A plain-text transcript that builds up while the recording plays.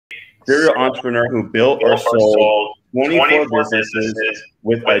serial entrepreneur who built or sold 24 businesses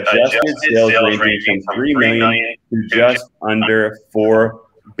with adjusted sales ranging from $3 million to just under $4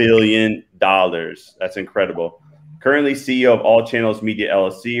 billion. That's incredible. Currently CEO of All Channels Media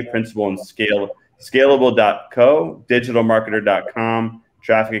LLC, principal in Scalable.co, digitalmarketer.com,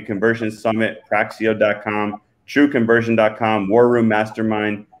 Traffic and Conversion Summit, Praxio.com, TrueConversion.com, War Room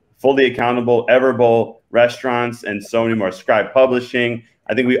Mastermind, Fully Accountable, Everbowl, Restaurants, and so many more. Scribe Publishing.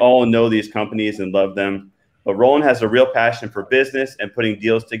 I think we all know these companies and love them. But Roland has a real passion for business and putting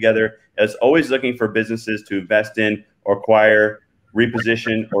deals together, as always looking for businesses to invest in or acquire,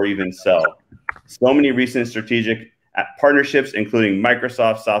 reposition, or even sell. So many recent strategic partnerships, including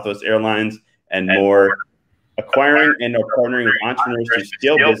Microsoft, Southwest Airlines, and more. Acquiring and or partnering with entrepreneurs to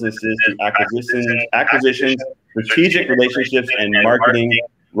scale businesses through acquisitions, strategic relationships, and marketing.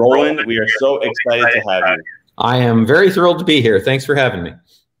 Roland, we are so excited to have you. I am very thrilled to be here. Thanks for having me.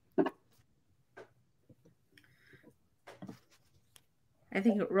 I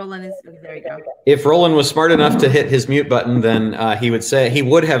think Roland is, there you go. If Roland was smart enough to hit his mute button, then he would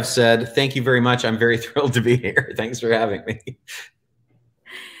have said, "Thank you very much. I'm very thrilled to be here. Thanks for having me."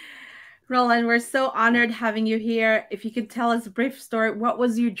 Roland, we're so honored having you here. If you could tell us a brief story, what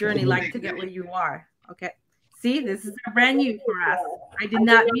was your journey like to get where you are? Okay. See, this is brand new for us. I did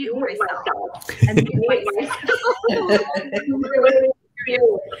not mute myself.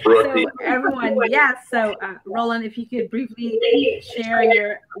 So everyone, so Roland, if you could briefly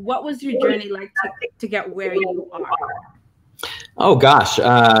share what was your journey like to get where you are? Oh gosh,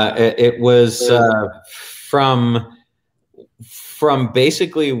 it was from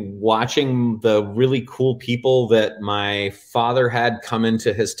basically watching the really cool people that my father had come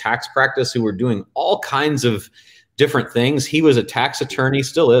into his tax practice who were doing all kinds of different things. He was a tax attorney,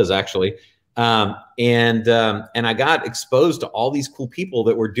 still is actually. And I got exposed to all these cool people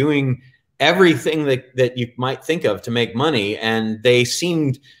that were doing everything that you might think of to make money. And they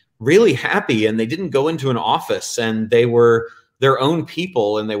seemed really happy, and they didn't go into an office, and they were their own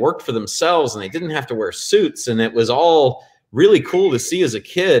people, and they worked for themselves, and they didn't have to wear suits. And it was all really cool to see as a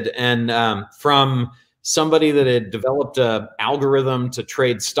kid. And from somebody that had developed an algorithm to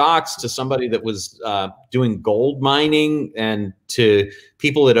trade stocks, to somebody that was doing gold mining, and to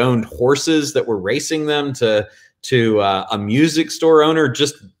people that owned horses that were racing them, to a music store owner,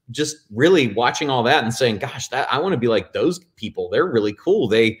 just really watching all that and saying, gosh, I want to be like those people. They're really cool.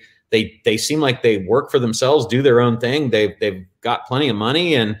 They seem like they work for themselves, do their own thing. They've got plenty of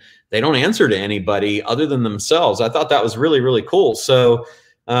money, and they don't answer to anybody other than themselves. I thought that was really, really cool. So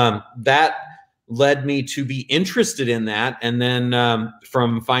that led me to be interested in that. And then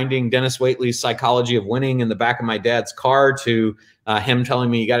from finding Dennis Waitley's Psychology of Winning in the back of my dad's car, to him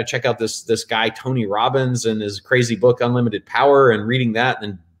telling me, you got to check out this guy, Tony Robbins, and his crazy book, Unlimited Power, and reading that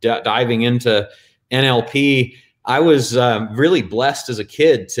and diving into NLP. I was really blessed as a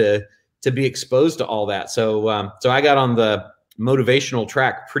kid to be exposed to all that. So I got on the motivational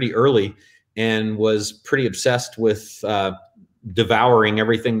track pretty early, and was pretty obsessed with devouring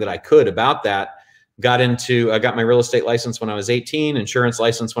everything that I could about that. I got my real estate license when I was 18, insurance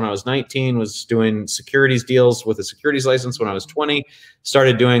license when I was 19, was doing securities deals with a securities license when I was 20,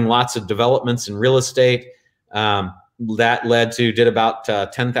 started doing lots of developments in real estate. That led to, did about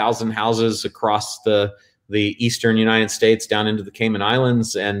 10,000 houses across the eastern United States down into the Cayman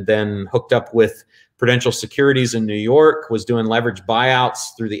Islands, and then hooked up with Prudential Securities in New York, was doing leverage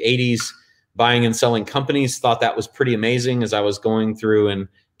buyouts through the 80s, buying and selling companies. Thought that was pretty amazing as I was going through and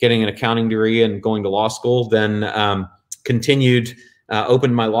getting an accounting degree and going to law school. Then continued,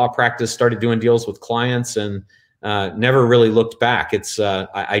 opened my law practice, started doing deals with clients, and never really looked back. It's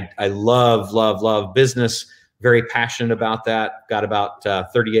I love business, very passionate about that. Got about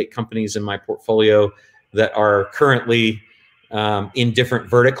 38 companies in my portfolio that are currently in different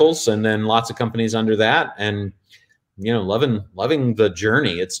verticals, and then lots of companies under that. And, you know, loving the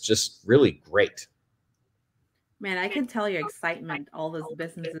journey. It's just really great. Man, I can tell your excitement, all those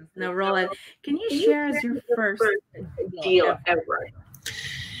businesses. Now, Roland, can you share us your first deal ever?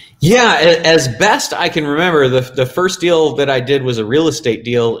 Yeah, as best I can remember, the first deal that I did was a real estate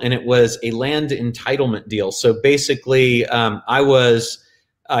deal, and it was a land entitlement deal. So basically,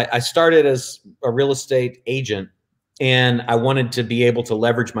 I started as a real estate agent, and I wanted to be able to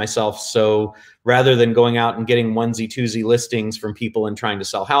leverage myself. So rather than going out and getting onesie twosie listings from people and trying to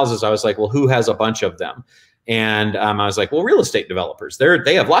sell houses, I was like, well, who has a bunch of them? And I was like, well, real estate developers,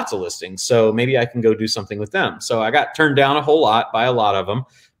 they have lots of listings, so maybe I can go do something with them. So I got turned down a whole lot by a lot of them,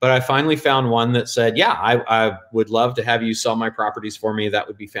 but I finally found one that said, yeah, I would love to have you sell my properties for me. That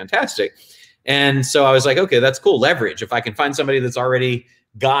would be fantastic. And so I was like, okay, that's cool. Leverage. If I can find somebody that's already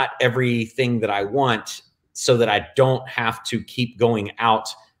got everything that I want so that I don't have to keep going out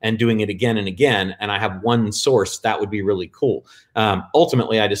and doing it again and again, and I have one source, that would be really cool.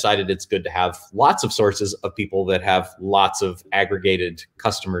 Ultimately, I decided it's good to have lots of sources of people that have lots of aggregated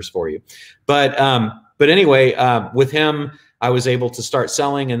customers for you. But anyway, with him, I was able to start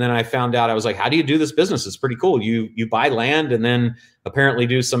selling, and then I found out, I was like, how do you do this business? It's pretty cool. You buy land and then apparently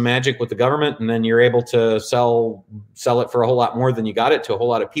do some magic with the government, and then you're able to sell it for a whole lot more than you got it to a whole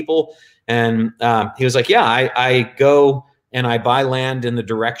lot of people. And he was like, yeah, I go and I buy land in the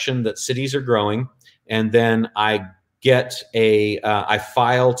direction that cities are growing, and then I get I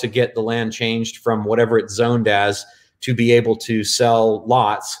file to get the land changed from whatever it's zoned as to be able to sell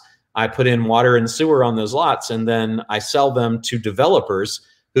lots. I put in water and sewer on those lots, and then I sell them to developers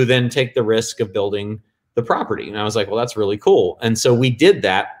who then take the risk of building the property. And I was like, well, that's really cool. And so we did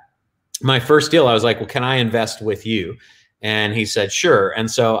that. My first deal, I was like, well, can I invest with you? And he said, sure. And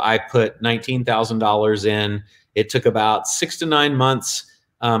so I put $19,000 in. It took about 6 to 9 months.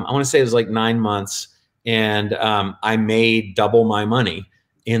 I want to say it was like 9 months. And I made double my money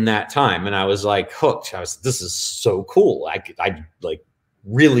in that time. And I was like hooked. This is so cool. I like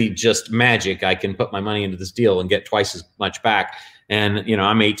really just magic. I can put my money into this deal and get twice as much back. And, you know,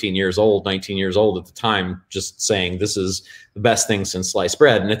 I'm 18 years old, 19 years old at the time, just saying this is the best thing since sliced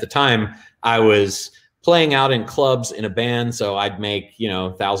bread. And at the time I was playing out in clubs in a band. So I'd make, you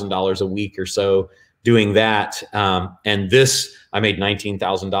know, $1,000 a week or so doing that. And this, I made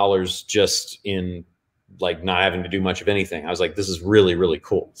 $19,000 just in like not having to do much of anything. I was like, this is really, really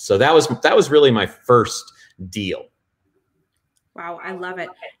cool. So that was really my first deal. Wow, I love it.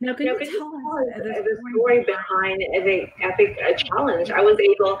 Now, can you tell us the story behind the epic challenge? I was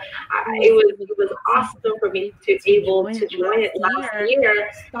able, it was awesome for me to able to join it last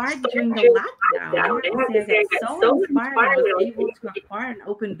year. Start during the lockdown. I have to say, I got so inspired. I was able to acquire and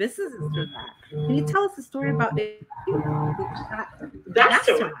open businesses through that. Can you tell us the story about that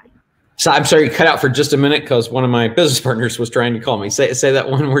story? So I'm sorry, you cut out for just a minute because one of my business partners was trying to call me. Say that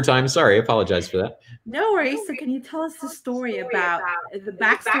one more time. Sorry, I apologize for that. No worries. So can you tell us the story about the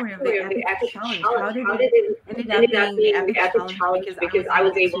backstory of the epic challenge? How did it end up being the epic challenge? Because I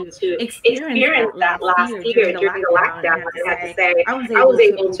was able to experience that last year during the lockdown. I have to say, I was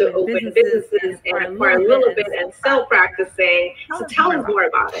able to open businesses and for a little bit and still practicing. So tell us more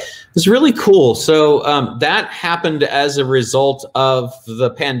about it. It's really cool. So that happened as a result of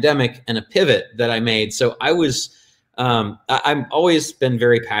the pandemic and a pivot that I made. So I was, I've always been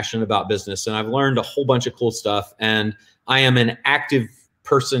very passionate about business, and I've learned a whole bunch of cool stuff. And I am an active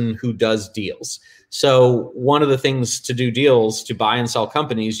person who does deals. So one of the things to do deals, to buy and sell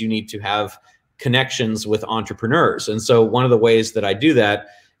companies, you need to have connections with entrepreneurs. And so one of the ways that I do that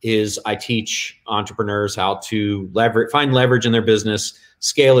is I teach entrepreneurs how to find leverage in their business,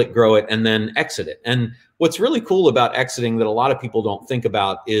 scale it, grow it, and then exit it. And what's really cool about exiting that a lot of people don't think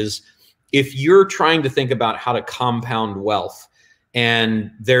about is if you're trying to think about how to compound wealth,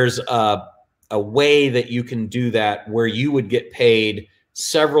 and there's a way that you can do that where you would get paid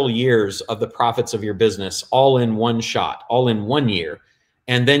several years of the profits of your business all in one shot, all in 1 year,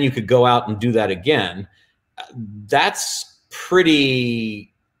 and then you could go out and do that again, that's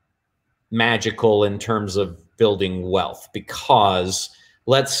pretty magical in terms of building wealth, because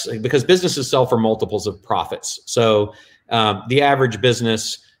businesses sell for multiples of profits. So the average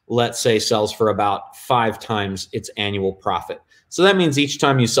business, let's say, sells for about 5 times its annual profit. So that means each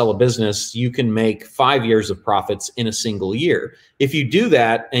time you sell a business, you can make 5 years of profits in a single year. If you do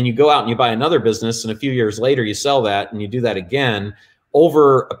that and you go out and you buy another business and a few years later you sell that and you do that again,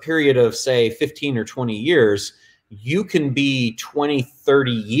 over a period of say 15 or 20 years, you can be 20,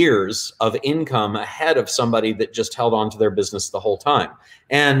 30 years of income ahead of somebody that just held on to their business the whole time.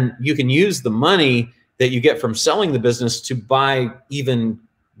 And you can use the money that you get from selling the business to buy even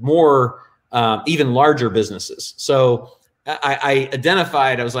more, even larger businesses. So I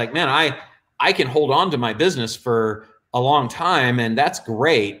identified, I was like, man, I can hold on to my business for a long time, and that's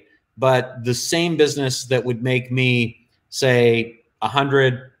great. But the same business that would make me say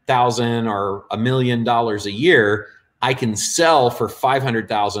 $100,000 or $1 million a year, I can sell for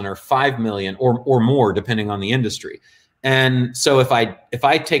 $500,000 or $5 million or more, depending on the industry. And so if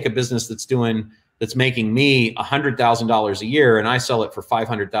I take a business that's making me $100,000 a year and I sell it for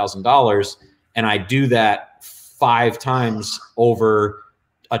 $500,000, and I do that 5 times over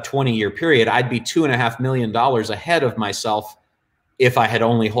a 20-year period, I'd be $2.5 million ahead of myself if I had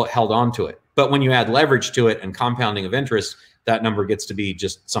only held on to it. But when you add leverage to it and compounding of interest, that number gets to be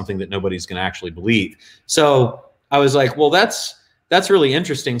just something that nobody's going to actually believe. So I was like, well, that's really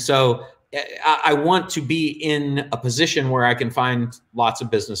interesting. So I want to be in a position where I can find lots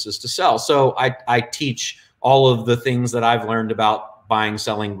of businesses to sell. So I teach all of the things that I've learned about buying,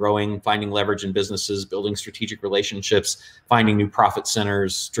 selling, growing, finding leverage in businesses, building strategic relationships, finding new profit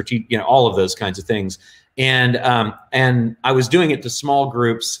centers, strategic, all of those kinds of things. And I was doing it to small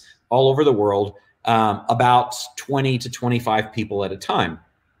groups all over the world, about 20 to 25 people at a time.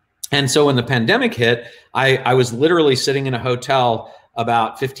 And so when the pandemic hit, I was literally sitting in a hotel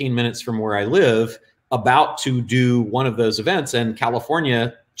about 15 minutes from where I live, about to do one of those events, and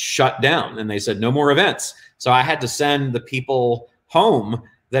California shut down and they said no more events. So I had to send the people home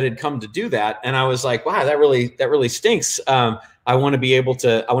that had come to do that. And I was like, wow, that really stinks. I want to be able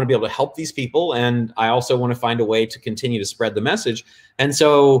to help these people. And I also want to find a way to continue to spread the message. And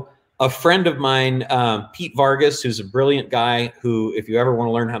so a friend of mine, Pete Vargas, who's a brilliant guy who, if you ever want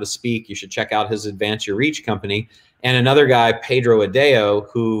to learn how to speak, you should check out his Advance Your Reach company. And another guy, Pedro Adeo,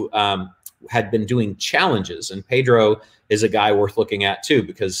 who had been doing challenges. And Pedro is a guy worth looking at too,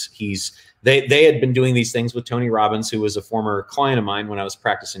 because they had been doing these things with Tony Robbins, who was a former client of mine when I was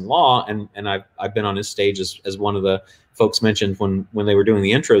practicing law. And I've been on his stage as one of the folks mentioned when they were doing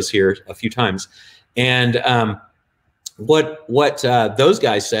the intros here a few times. And what those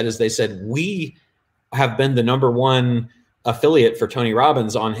guys said is they said, we have been the #1 affiliate for Tony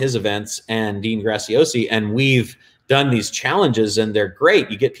Robbins on his events and Dean Graciosi, and we've done these challenges and they're great.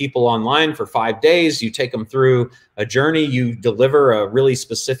 You get people online for 5 days, you take them through a journey, you deliver a really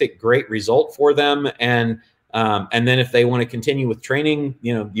specific, great result for them. And then if they want to continue with training,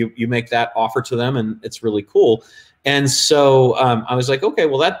 you make that offer to them, and it's really cool. And so I was like, okay,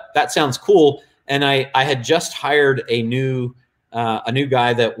 well, that sounds cool. And I had just hired a new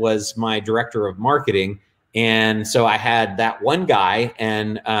guy that was my director of marketing. And so I had that one guy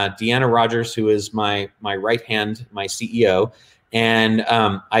and Deanna Rogers, who is my right hand, my CEO. And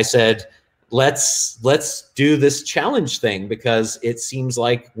I said, let's do this challenge thing, because it seems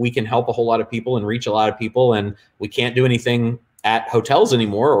like we can help a whole lot of people and reach a lot of people, and we can't do anything at hotels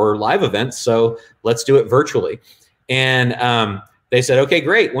anymore or live events. So let's do it virtually. And they said, okay,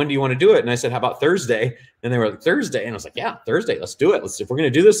 great. When do you want to do it? And I said, how about Thursday? And they were like, Thursday? And I was like, yeah, Thursday, let's do it. If we're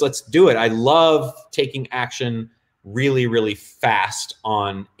going to do this, let's do it. I love taking action really, really fast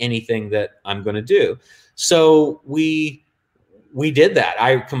on anything that I'm going to do. So we did that.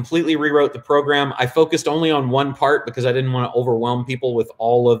 I completely rewrote the program. I focused only on one part because I didn't want to overwhelm people with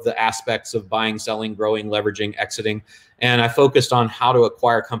all of the aspects of buying, selling, growing, leveraging, exiting. And I focused on how to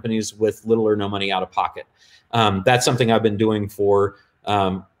acquire companies with little or no money out of pocket. That's something I've been doing for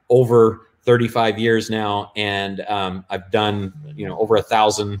over 35 years now, and I've done over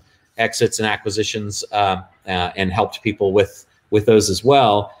 1,000 exits and acquisitions, and helped people with those as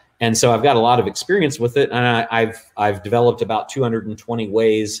well. And so I've got a lot of experience with it, and I've developed about 220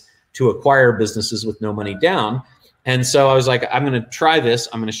 ways to acquire businesses with no money down. And so I was like, I'm going to try this.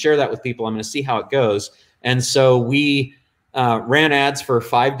 I'm going to share that with people. I'm going to see how it goes. And so we ran ads for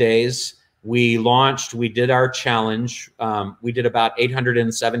 5 days. We launched, we did our challenge. We did about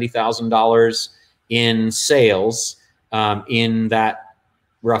 $870,000 in sales in that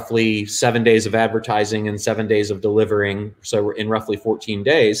roughly 7 days of advertising and 7 days of delivering. So we're in roughly 14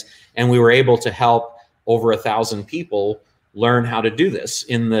 days. And we were able to help over 1,000 people learn how to do this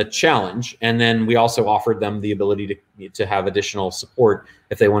in the challenge. And then we also offered them the ability to have additional support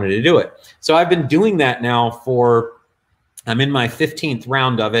if they wanted to do it. So I've been doing that now I'm in my 15th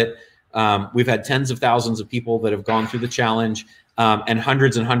round of it. We've had tens of thousands of people that have gone through the challenge, and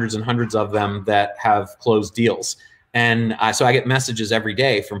hundreds and hundreds and hundreds of them that have closed deals. And so I get messages every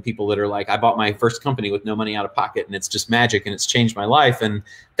day from people that are like, I bought my first company with no money out of pocket, and it's just magic, and it's changed my life. And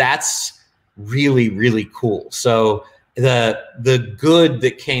that's really, really cool. So the good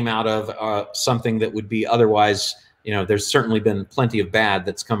that came out of something that would be otherwise, there's certainly been plenty of bad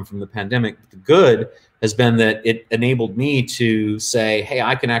that's come from the pandemic. But the good has been that it enabled me to say, hey,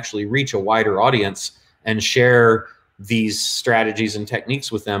 I can actually reach a wider audience and share these strategies and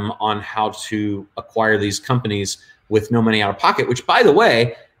techniques with them on how to acquire these companies with no money out of pocket, which, by the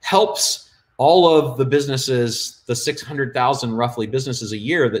way, helps all of the businesses, the 600,000 roughly businesses a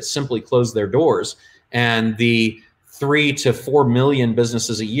year that simply close their doors, and the 3 to 4 million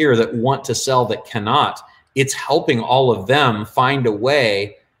businesses a year that want to sell that cannot. It's helping all of them find a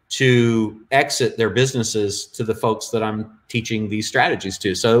way to exit their businesses to the folks that I'm teaching these strategies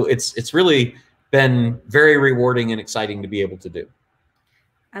to. So it's really been very rewarding and exciting to be able to do.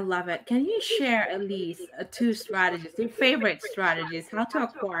 I love it. Can you share at least 2 strategies, your favorite strategies, how to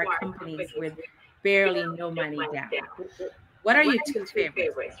acquire companies with barely no money down? What are your two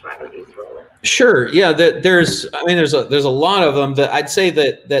favorite strategies, Roland? Sure. Yeah. There's a lot of them. That I'd say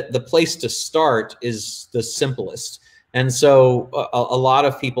that the place to start is the simplest. And so a lot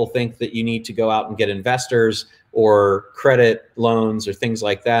of people think that you need to go out and get investors or credit loans or things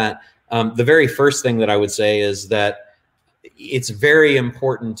like that. The very first thing that I would say is that it's very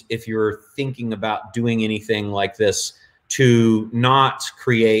important, if you're thinking about doing anything like this, to not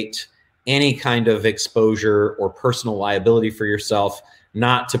create any kind of exposure or personal liability for yourself,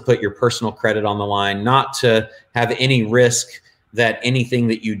 not to put your personal credit on the line, not to have any risk that anything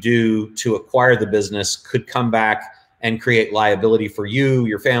that you do to acquire the business could come back and create liability for you,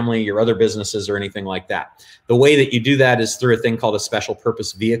 your family, your other businesses, or anything like that. The way that you do that is through a thing called a special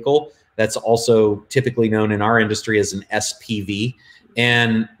purpose vehicle. That's also typically known in our industry as an SPV.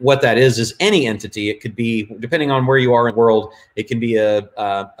 And what that is any entity. It could be, depending on where you are in the world, it can be a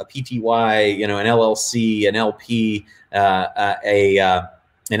PTY, you know, an LLC, an LP, an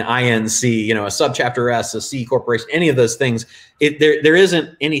INC, you know, a subchapter S, a C corporation, any of those things. There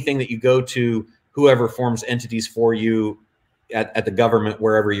isn't anything that you go to whoever forms entities for you at the government,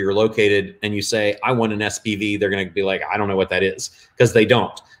 wherever you're located, and you say, I want an SPV. They're going to be like, I don't know what that is, because they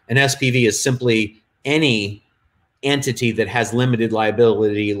don't. An SPV is simply any entity that has limited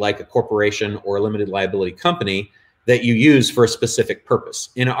liability, like a corporation or a limited liability company, that you use for a specific purpose.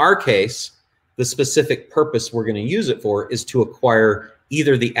 In our case, the specific purpose we're going to use it for is to acquire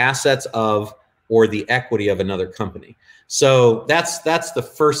either the assets of or the equity of another company. So that's the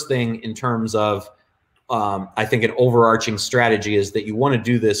first thing in terms of, I think, an overarching strategy is that you want to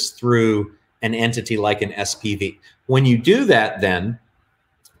do this through an entity like an SPV. When you do that, then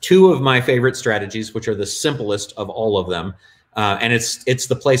two of my favorite strategies, which are the simplest of all of them, and it's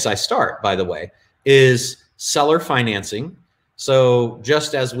the place I start, by the way, is seller financing. So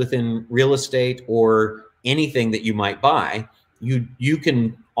just as within real estate or anything that you might buy, you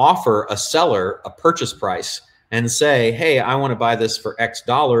can offer a seller a purchase price and say, hey, I want to buy this for X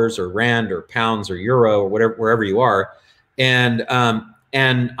dollars or rand or pounds or euro or whatever, wherever you are, and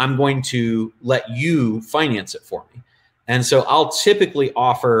I'm going to let you finance it for me. And so I'll typically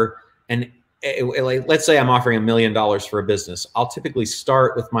offer let's say I'm offering $1 million for a business. I'll typically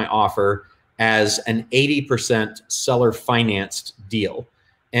start with my offer as an 80% seller financed deal.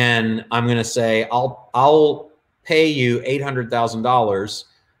 And I'm going to say, I'll pay you $800,000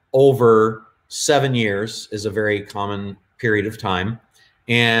 over 7 years is a very common period of time.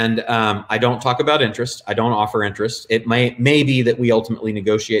 And I don't talk about interest. I don't offer interest. It may be that we ultimately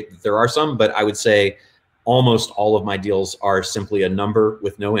negotiate that there are some, but I would say almost all of my deals are simply a number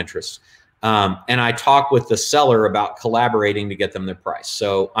with no interest. And I talk with the seller about collaborating to get them their price.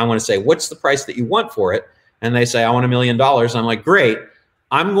 So I want to say, what's the price that you want for it? And they say, I want $1 million. I'm like, great.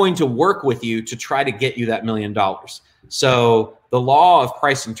 I'm going to work with you to try to get you that $1 million. So the law of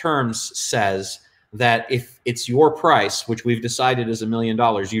price and terms says that if it's your price, which we've decided is $1 million,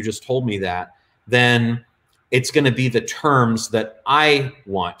 you just told me that, then it's going to be the terms that I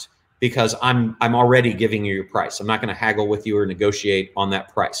want, because I'm already giving you your price. I'm not going to haggle with you or negotiate on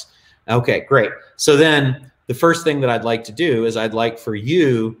that price. Okay, great. So then the first thing that I'd like to do is I'd like for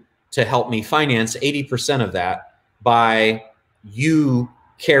you to help me finance 80% of that by you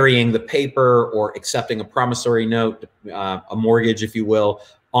carrying the paper or accepting a promissory note, a mortgage, if you will,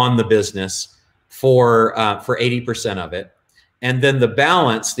 on the business for 80% of it. And then the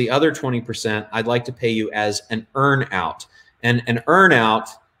balance, the other 20%, I'd like to pay you as an earn out. And an earn out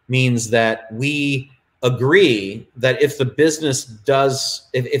means that we agree that if the business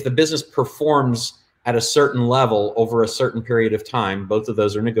if the business performs at a certain level over a certain period of time, both of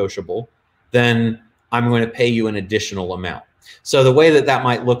those are negotiable, then I'm going to pay you an additional amount. So the way that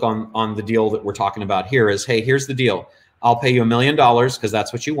might look on the deal that we're talking about here is, hey, here's the deal. I'll pay you $1 million because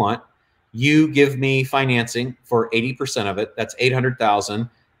that's what you want. You give me financing for 80% of it. That's 800,000.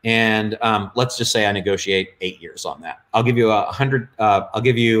 And let's just say I negotiate 8 years on that. I'll give you I'll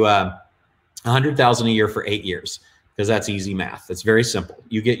give you 100,000 a year for 8 years, because that's easy math. It's very simple.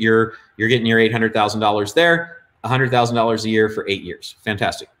 You're getting your $800,000 there, $100,000 a year for 8 years.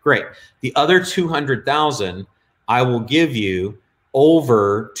 Fantastic. Great. The other 200,000 I will give you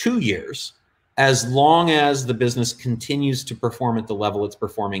over 2 years, as long as the business continues to perform at the level it's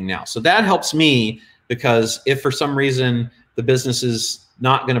performing now. So that helps me, because if for some reason the business is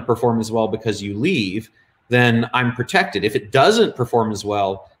not going to perform as well because you leave, then I'm protected. If it doesn't perform as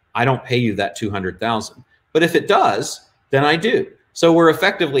well, I don't pay you that 200,000. But if it does, then I do. So we're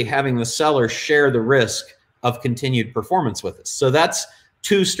effectively having the seller share the risk of continued performance with us. So that's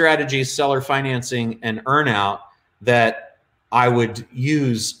two strategies, seller financing and earn out, that I would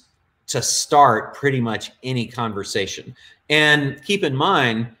use to start pretty much any conversation. And keep in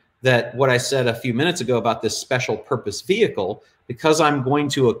mind that what I said a few minutes ago about this special purpose vehicle, because I'm going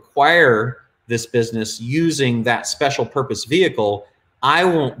to acquire this business using that special purpose vehicle, I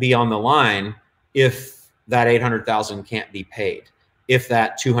won't be on the line if that 800,000 can't be paid. If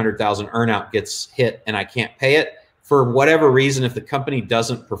that 200,000 earnout gets hit and I can't pay it, for whatever reason, if the company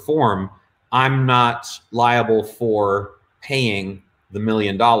doesn't perform, I'm not liable for paying the $1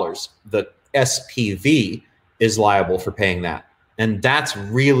 million. The SPV is liable for paying that. And that's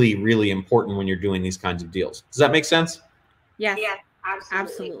really, really important when you're doing these kinds of deals. Does that make sense? Yes. Yes.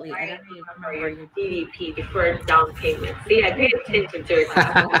 Absolutely. I don't remember your DDP, deferred down payment. See, I paid attention to it.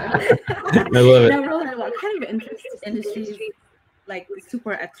 I love it. Now, Roland, what kind of industries like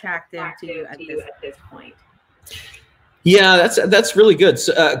super attractive to you at this point? Yeah, that's really good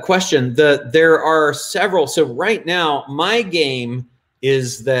question. There are several. So right now, my game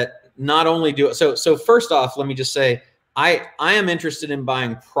is that not only do so first off, let me just say I am interested in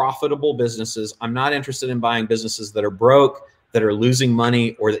buying profitable businesses. I'm not interested in buying businesses that are broke, that are losing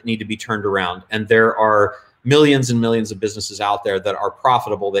money, or that need to be turned around. And there are millions and millions of businesses out there that are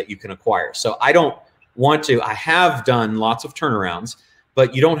profitable that you can acquire. So I don't want to. I have done lots of turnarounds,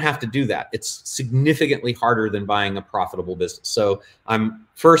 but you don't have to do that. It's significantly harder than buying a profitable business. So I'm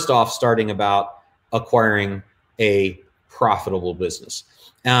first off starting about acquiring a profitable business.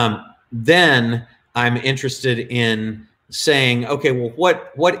 Then I'm interested in saying, okay, well,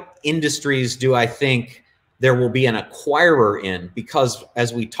 what industries do I think there will be an acquirer in? Because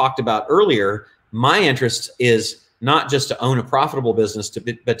as we talked about earlier, my interest is not just to own a profitable business,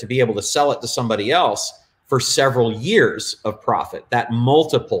 but to be able to sell it to somebody else for several years of profit, that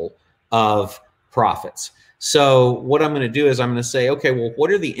multiple of profits. So what I'm going to do is I'm going to say, okay, well,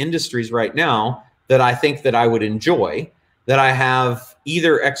 what are the industries right now that I think that I would enjoy, that I have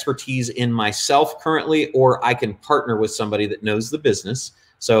either expertise in myself currently, or I can partner with somebody that knows the business.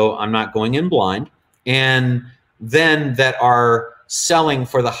 So I'm not going in blind, and then that are selling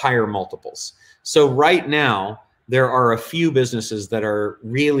for the higher multiples. So right now, there are a few businesses that are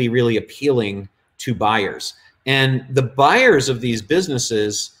really, really appealing to buyers. And the buyers of these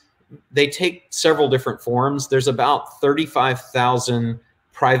businesses, they take several different forms. There's about 35,000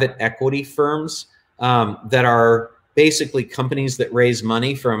 private equity firms that are basically companies that raise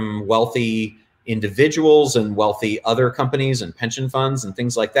money from wealthy individuals and wealthy other companies and pension funds and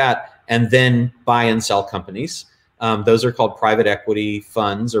things like that, and then buy and sell companies. Those are called private equity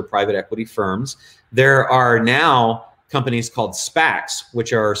funds or private equity firms. There are now companies called SPACs,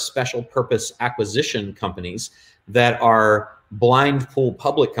 which are special purpose acquisition companies that are blind pool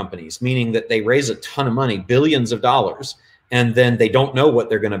public companies, meaning that they raise a ton of money, billions of dollars, and then they don't know what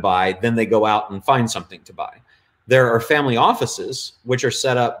they're going to buy. Then they go out and find something to buy. There are family offices, which are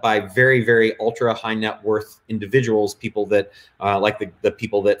set up by very, very ultra high net worth individuals, people that like the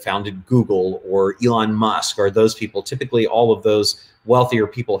people that founded Google or Elon Musk, or those people. Typically, all of those wealthier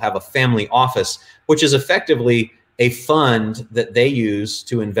people have a family office, which is effectively a fund that they use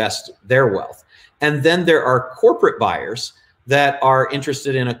to invest their wealth. And then there are corporate buyers that are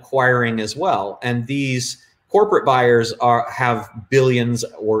interested in acquiring as well. And these corporate buyers have billions,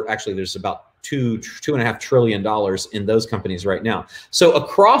 or actually there's about $2.5 trillion in those companies right now. So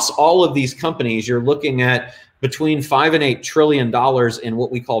across all of these companies, you're looking at between $5 and $8 trillion in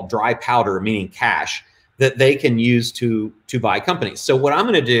what we call dry powder, meaning cash, that they can use to buy companies. So what I'm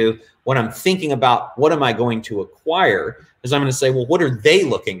going to do, when I'm thinking about what am I going to acquire, is I'm going to say, well, what are they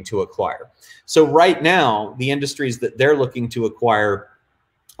looking to acquire? So right now, the industries that they're looking to acquire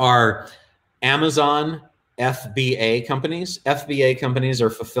are Amazon FBA companies. FBA companies are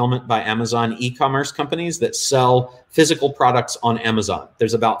fulfillment by Amazon e-commerce companies that sell physical products on Amazon.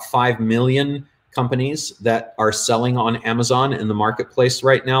 There's about 5 million companies that are selling on Amazon in the marketplace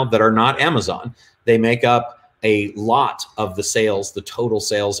right now that are not Amazon. They make up a lot of the sales, the total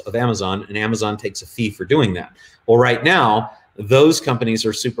sales of Amazon, and Amazon takes a fee for doing that. Well, right now, those companies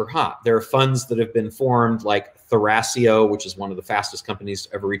are super hot. There are funds that have been formed like Thrasio, which is one of the fastest companies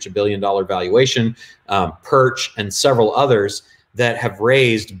to ever reach $1 billion valuation, Perch, and several others that have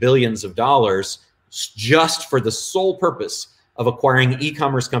raised billions of dollars just for the sole purpose of acquiring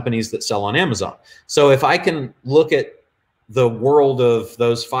e-commerce companies that sell on Amazon. So if I can look at the world of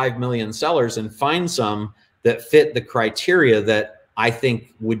those 5 million sellers and find some that fit the criteria that I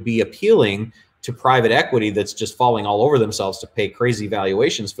think would be appealing to private equity that's just falling all over themselves to pay crazy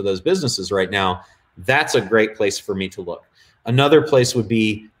valuations for those businesses right now, that's a great place for me to look. Another place would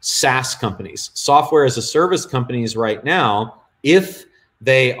be SaaS companies, software as a service companies right now. If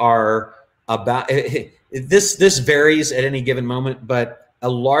they are about, this varies at any given moment, but a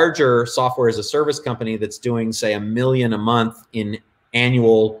larger software as a service company that's doing, say, $1 million a month in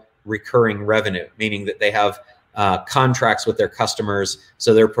annual recurring revenue, meaning that they have contracts with their customers,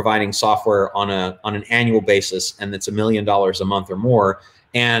 so they're providing software on an annual basis, and it's $1 million a month or more,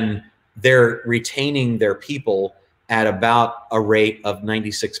 and they're retaining their people at about a rate of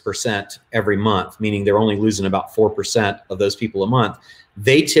 96% every month, meaning they're only losing about 4% of those people a month.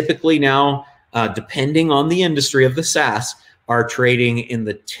 They typically now, depending on the industry of the SaaS, are trading in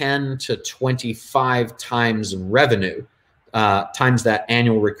the 10 to 25 times revenue, times that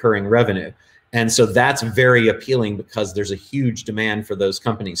annual recurring revenue. And so that's very appealing because there's a huge demand for those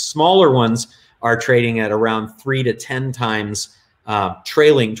companies. Smaller ones are trading at around 3 to 10 times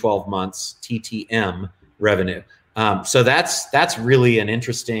trailing 12 months TTM revenue. So that's really an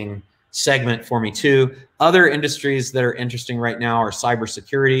interesting segment for me too. Other industries that are interesting right now are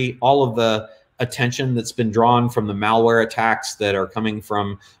cybersecurity. All of the attention that's been drawn from the malware attacks that are coming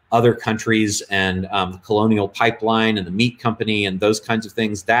from other countries, and the Colonial Pipeline and the meat company and those kinds of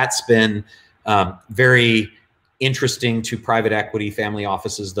things, that's been very interesting to private equity, family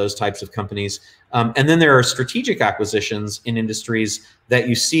offices, those types of companies. And then there are strategic acquisitions in industries that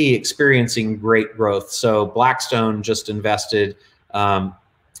you see experiencing great growth. So Blackstone just invested,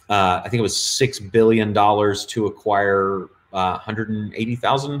 I think it was $6 billion to acquire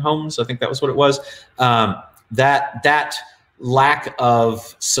 180,000 homes. I think that was what it was. That lack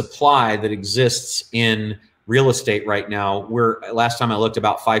of supply that exists in real estate right now, last time I looked,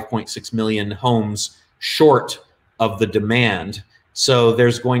 about 5.6 million homes short of the demand. So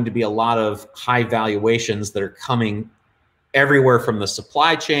there's going to be a lot of high valuations that are coming everywhere from the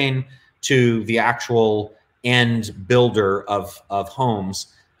supply chain to the actual end builder of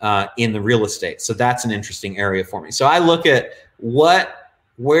homes in the real estate. So that's an interesting area for me. So I look at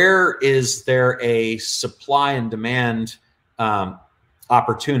where is there a supply and demand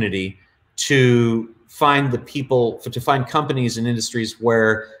opportunity to find the people, to find companies and industries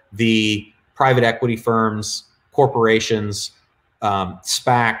where the private equity firms, corporations,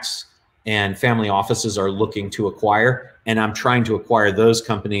 SPACs, and family offices are looking to acquire. And I'm trying to acquire those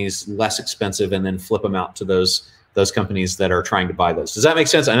companies less expensive and then flip them out to those companies that are trying to buy those. Does that make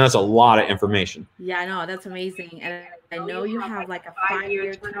sense? I know that's a lot of information. Yeah, no, that's amazing. And I know you have like a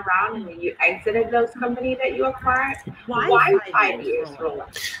 5-year turnaround, and then you exited those companies that you acquired. Why 5 years, Roland?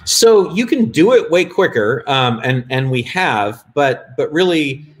 So you can do it way quicker, and we have, but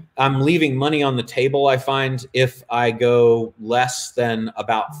really, I'm leaving money on the table, I find, if I go less than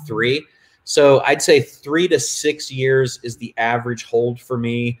about 3. So I'd say 3 to 6 years is the average hold for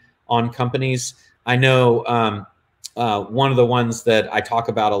me on companies. I know one of the ones that I talk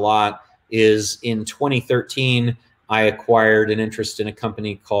about a lot is in 2013, I acquired an interest in a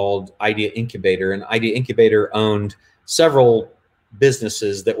company called Idea Incubator, and Idea Incubator owned several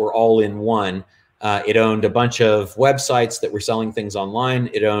businesses that were all in one. It owned a bunch of websites that were selling things online.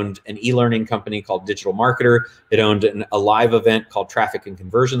 It owned an e-learning company called Digital Marketer. It owned a live event called Traffic and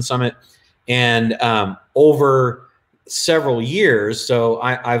Conversion Summit. And over several years, so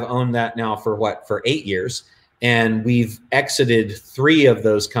I've owned that now for 8 years. And we've exited 3 of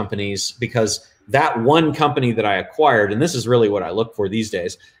those companies because that one company that I acquired, and this is really what I look for these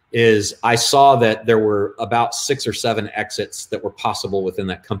days, is I saw that there were about 6 or 7 exits that were possible within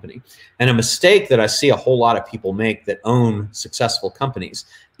that company. And a mistake that I see a whole lot of people make that own successful companies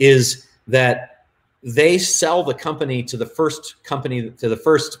is that they sell the company to the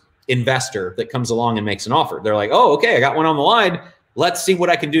first investor that comes along and makes an offer. They're like, oh, okay, I got one on the line. Let's see what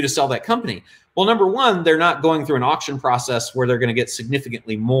I can do to sell that company. Well, number one, they're not going through an auction process where they're going to get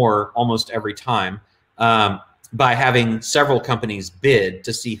significantly more almost every time by having several companies bid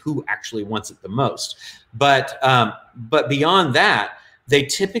to see who actually wants it the most. But beyond that, they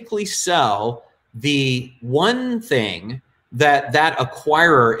typically sell the one thing that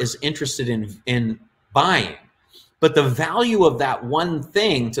acquirer is interested in buying. But the value of that one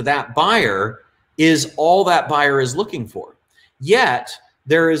thing to that buyer is all that buyer is looking for. Yet,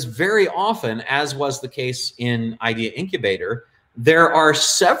 there is very often, as was the case in Idea Incubator, there are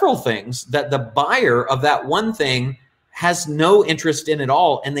several things that the buyer of that one thing has no interest in at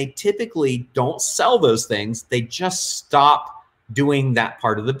all, and they typically don't sell those things. They just stop doing that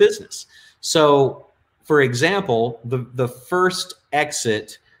part of the business. So, for example, the first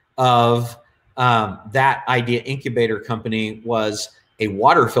exit of that Idea Incubator company was a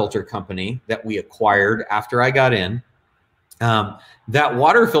water filter company that we acquired after I got in. That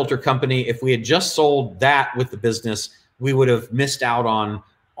water filter company, if we had just sold that with the business, we would have missed out on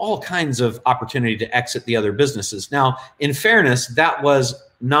all kinds of opportunity to exit the other businesses. Now, in fairness, that was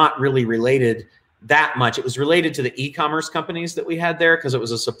not really related that much. It was related to the e-commerce companies that we had there because it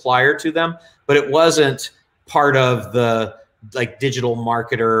was a supplier to them, but it wasn't part of the like digital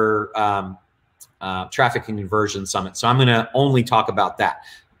marketer traffic and conversion summit. So I'm going to only talk about that.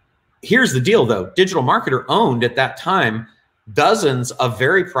 Here's the deal though. Digital Marketer owned at that time dozens of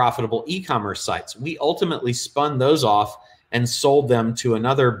very profitable e-commerce sites. We ultimately spun those off and sold them to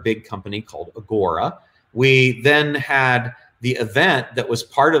another big company called Agora. We then had the event that was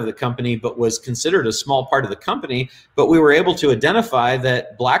part of the company, but was considered a small part of the company. But we were able to identify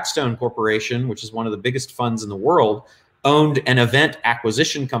that Blackstone Corporation, which is one of the biggest funds in the world, owned an event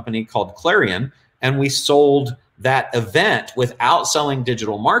acquisition company called Clarion. And we sold that event without selling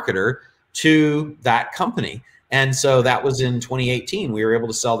Digital Marketer to that company. And so that was in 2018. We were able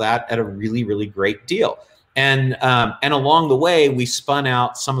to sell that at a really, really great deal. And along the way, we spun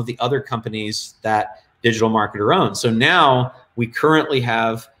out some of the other companies that Digital Marketer owns. So now we currently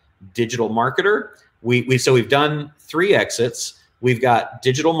have Digital Marketer. So we've done 3 exits. We've got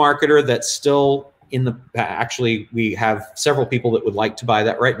Digital Marketer that's still in the, actually we have several people that would like to buy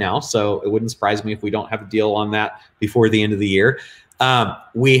that right now. So it wouldn't surprise me if we don't have a deal on that before the end of the year.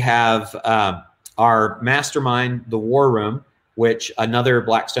 We have our mastermind, the War Room, which another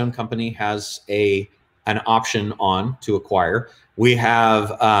Blackstone company has an option on to acquire. We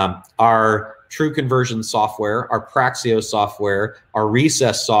have our True Conversion software, our Praxio software, our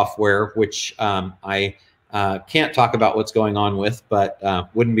Recess software, which I can't talk about what's going on with, but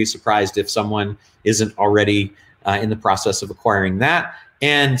wouldn't be surprised if someone isn't already in the process of acquiring that.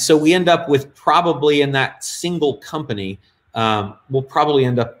 And so we end up with probably in that single company, we'll probably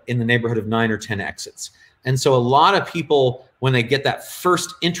end up in the neighborhood of 9 or 10 exits. And so a lot of people, when they get that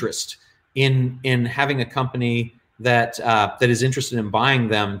first interest in having a company that is interested in buying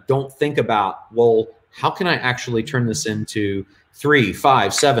them, don't think about, well, how can I actually turn this into 3,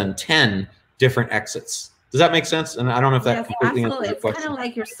 5, 7, 10 different exits? Does that make sense? And I don't know if that completely answers your question. It's kind of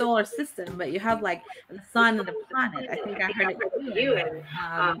like your solar system, but you have like the sun and the planet. I think I heard it with you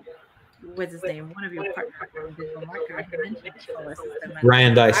and what's his name? One of your partners from Digital Marketer mentioned solar system.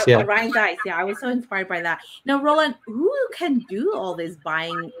 Ryan Dice, yeah. Ryan Dice, yeah. I was so inspired by that. Now, Roland, who can do all this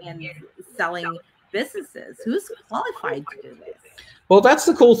buying and selling businesses? Who's qualified to do this? Well, that's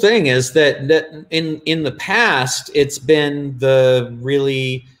the cool thing is that in the past, it's been the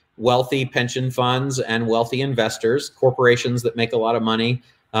really wealthy pension funds and wealthy investors, corporations that make a lot of money,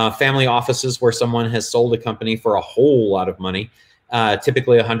 family offices where someone has sold a company for a whole lot of money,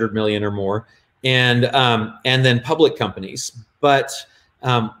 typically 100 million or more, and then public companies. But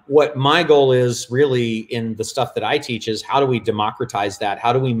what my goal is really in the stuff that I teach is how do we democratize that?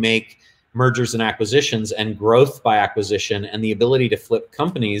 How do we make mergers and acquisitions and growth by acquisition and the ability to flip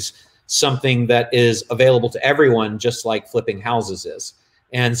companies something that is available to everyone, just like flipping houses is.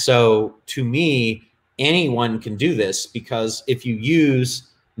 And so to me, anyone can do this because if you use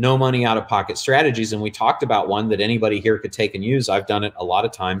no money out of pocket strategies, and we talked about one that anybody here could take and use. I've done it a lot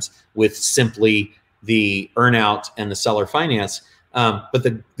of times with simply the earnout and the seller finance. But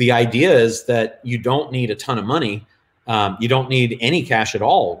the idea is that you don't need a ton of money. You don't need any cash at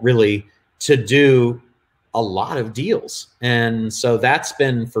all, really, to do a lot of deals. And so that's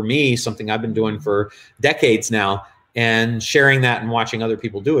been, for me, something I've been doing for decades now, and sharing that and watching other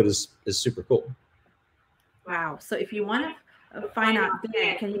people do it is super cool. Wow. So if you want to find out,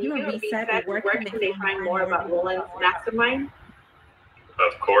 Dan, can you do a reset? Where can they find more about Roland's mastermind?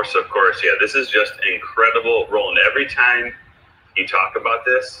 Of course. Yeah, this is just incredible, Roland. Every time you talk about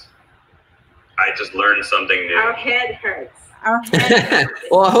this, I just learned something new. Our head hurts.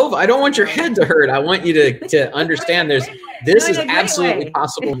 Well, I don't want your head to hurt. I want you to understand this is absolutely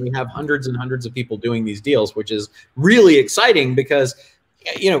possible. We have hundreds and hundreds of people doing these deals, which is really exciting because,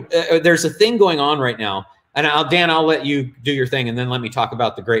 there's a thing going on right now. And Dan, I'll let you do your thing, and then let me talk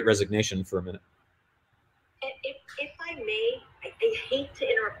about the Great Resignation for a minute. If I may, I hate to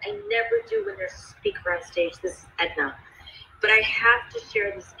interrupt. I never do when there's a speaker on stage. This is Edna. But I have to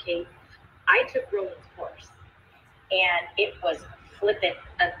share this, Kate. I took Roland's course, and it was flippant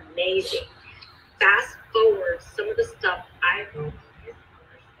amazing. Fast forward some of the stuff I learned in his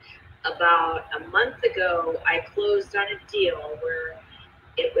course. About a month ago, I closed on a deal where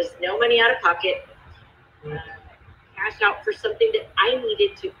it was no money out of pocket, cash out for something that I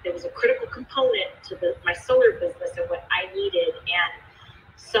needed to. There was a critical component to my solar business and what I needed, and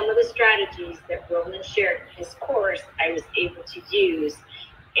some of the strategies that Roland shared in his course, I was able to use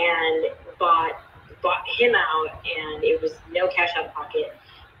and bought him out, and it was no cash out of pocket,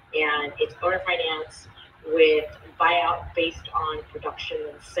 and it's owner finance with buyout based on production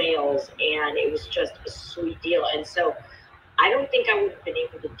and sales, and it was just a sweet deal. And so I don't think I would have been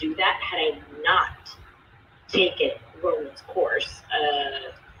able to do that had I not taken Roland's course.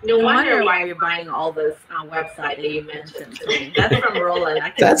 No wonder why you're buying all those website that you mentioned. That's from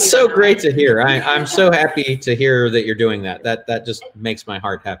Roland. That's so great to hear. I'm so happy to hear that you're doing that. That just makes my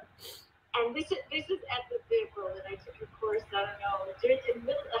heart happy. And this is at the big Roland. I took your course, I don't know, during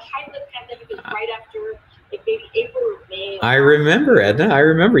the height of the pandemic, was right after, like maybe April or May. I remember, Edna. I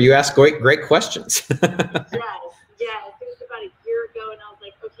remember you asked great questions. Yes. It was about a year ago, and I was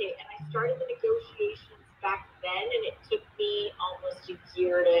like, okay. And I started the negotiations back then, and it took me almost a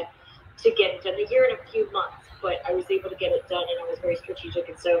year to get it done, a year and a few months, but I was able to get it done, and I was very strategic.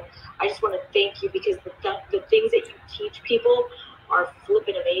 And so I just want to thank you, because the things that you teach people are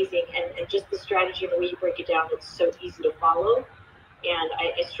flipping amazing, and just the strategy and the way you break it down, it's so easy to follow. And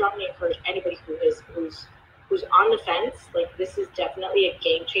I strongly encourage anybody who's on the fence, like, this is definitely a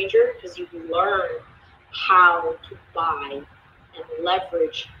game changer, because you learn how to buy and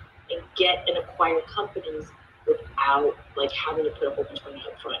leverage and get and acquire companies without like having to put a whole bunch of money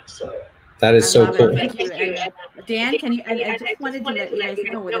up front. So that is so cool. Thank you. And Dan, can you? I just wanted to let you guys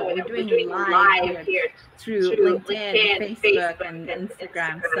know that we're doing live here through LinkedIn, Facebook, and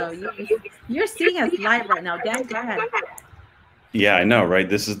Instagram. So you're seeing us live right now. Dan, go ahead. Yeah, I know, right?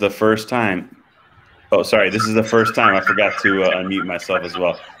 This is the first time. Oh, sorry. This is the first time. I forgot to unmute myself as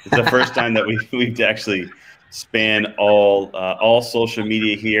well. It's the first time that we've actually spanned all social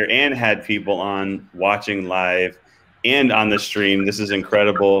media here and had people on watching live and on the stream. This is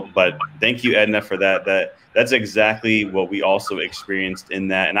incredible. But thank you, Edna, for that. That's exactly what we also experienced in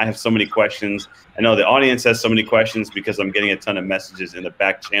that. And I have so many questions. I know the audience has so many questions because I'm getting a ton of messages in the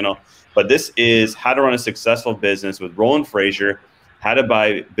back channel. But this is How to Run a Successful Business with Roland Frasier. How to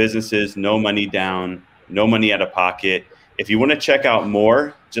buy businesses, no money down, no money out of pocket. If you want to check out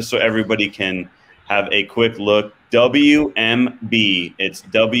more, just so everybody can have a quick look, WMB, it's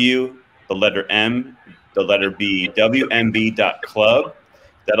W, the letter M, the letter B, WMB.Club.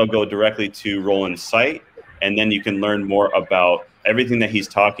 That'll go directly to Roland's site, and then you can learn more about everything that he's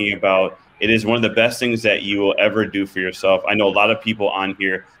talking about. It is one of the best things that you will ever do for yourself. I know a lot of people on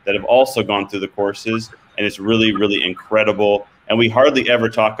here that have also gone through the courses, and it's really, really incredible. And we hardly ever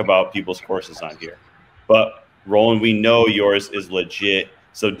talk about people's courses on here. But Roland, we know yours is legit.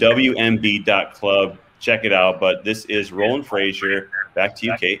 So WMB.Club, check it out. But this is Roland Frasier. Back to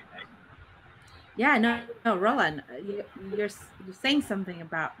you, Kate. Yeah, no, Roland, you're saying something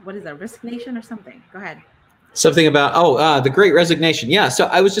about, what is that, Risk Nation or something? Go ahead. Something about, the Great Resignation. Yeah, so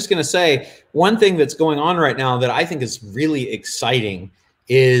I was just going to say, one thing that's going on right now that I think is really exciting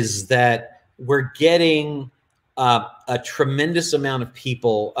is that we're getting a tremendous amount of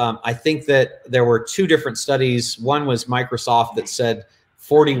people. I think that there were two different studies. One was Microsoft that said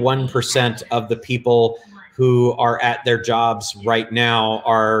 41% of the people who are at their jobs right now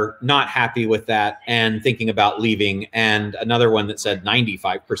are not happy with that and thinking about leaving. And another one that said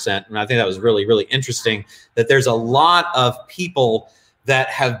 95%. And I think that was really, really interesting, that there's a lot of people that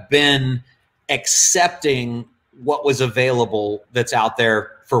have been accepting what was available that's out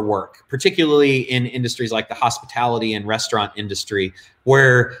there for work, particularly in industries like the hospitality and restaurant industry,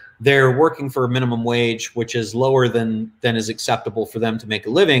 where they're working for a minimum wage, which is lower than is acceptable for them to make a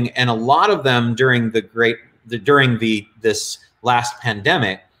living. And a lot of them during this last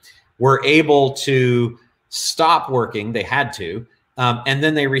pandemic were able to stop working. They had to, and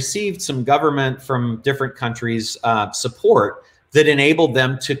then they received some government from different countries support that enabled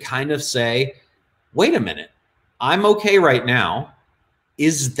them to kind of say, wait a minute, I'm okay right now.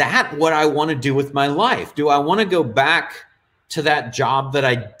 Is that what I want to do with my life? Do I want to go back to that job that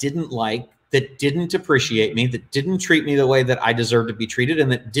I didn't like, that didn't appreciate me, that didn't treat me the way that I deserve to be treated,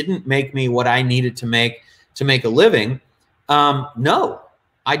 and that didn't make me what I needed to make a living? No,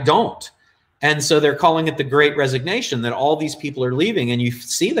 I don't. And so they're calling it the Great Resignation, that all these people are leaving. And you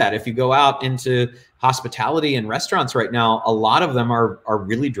see that if you go out into hospitality and restaurants right now, a lot of them are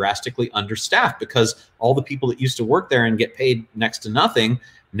really drastically understaffed because all the people that used to work there and get paid next to nothing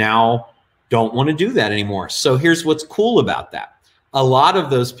now don't want to do that anymore. So here's what's cool about that. A lot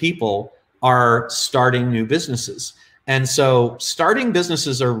of those people are starting new businesses. And so starting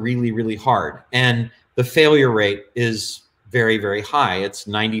businesses are really, really hard. And the failure rate is very, very high. It's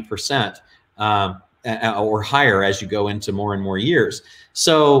 90%. Or higher as you go into more and more years.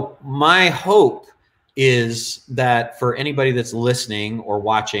 So my hope is that for anybody that's listening or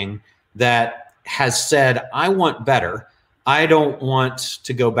watching that has said, I want better, I don't want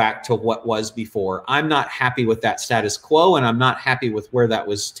to go back to what was before. I'm not happy with that status quo, and I'm not happy with where that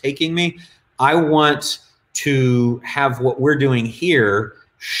was taking me. I want to have what we're doing here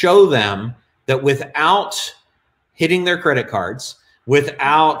show them that without hitting their credit cards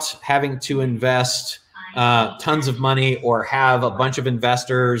without having to invest tons of money or have a bunch of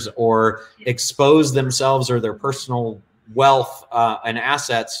investors or expose themselves or their personal wealth and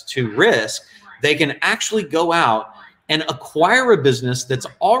assets to risk. They can actually go out and acquire a business that's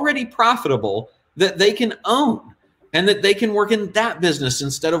already profitable that they can own, and that they can work in that business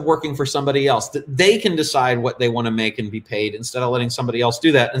instead of working for somebody else, that they can decide what they want to make and be paid instead of letting somebody else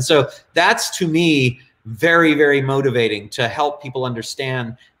do that. And so that's, to me, very, very motivating to help people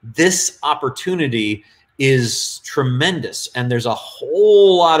understand this opportunity is tremendous. And there's a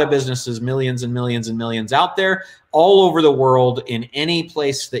whole lot of businesses, millions and millions and millions out there all over the world in any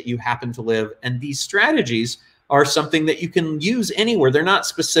place that you happen to live. And these strategies are something that you can use anywhere. They're not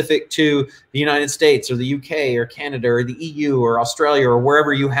specific to the United States or the UK or Canada or the EU or Australia or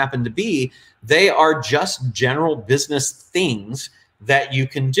wherever you happen to be. They are just general business things that you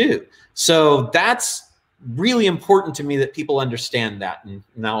can do. So that's really important to me that people understand that. And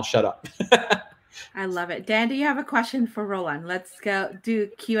now I'll shut up. I love it. Dan, do you have a question for Roland? Let's go do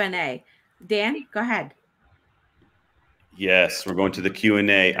Q&A. Dan, go ahead. Yes, we're going to the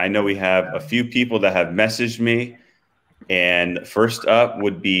Q&A. I know we have a few people that have messaged me. And first up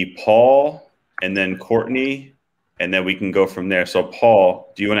would be Paul, and then Courtney, and then we can go from there. So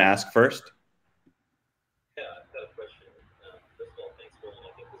Paul, do you want to ask first? Yeah, I've got a question. First of all, thanks, Roland.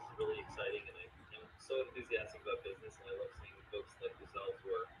 I think this is really exciting, and I'm so enthusiastic about business, and I love seeing folks like yourselves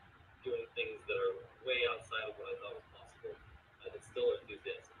who are doing things that are way outside of what I thought was possible, that still are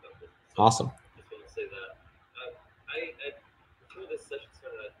enthusiastic about business. So Awesome. I just want to say that. Before this session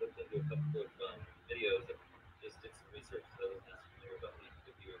started, I looked into a couple of videos and just did some research, so I wasn't as familiar about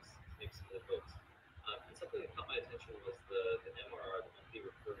the viewers, maybe some of the folks. And something that caught my attention was the MRR, the monthly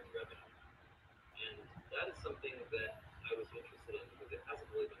recurring revenue. And that is something that I was interested in because it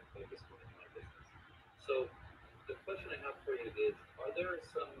hasn't really been a focus point in my business. So the question I have for you is, are there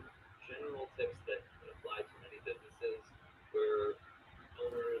some general tips that can apply to many businesses where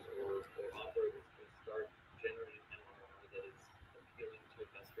owners or operators can start generating MRR that is appealing to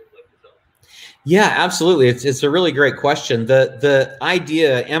investors like yourself? Yeah, absolutely. It's a really great question. The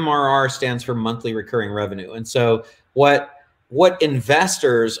idea, MRR, stands for monthly recurring revenue. And so what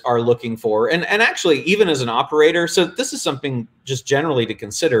investors are looking for, and actually even as an operator, so this is something just generally to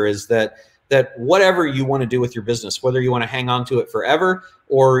consider, is that whatever you want to do with your business, whether you want to hang on to it forever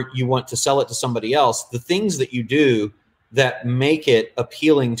or you want to sell it to somebody else, the things that you do that make it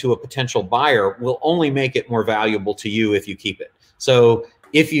appealing to a potential buyer will only make it more valuable to you if you keep it. So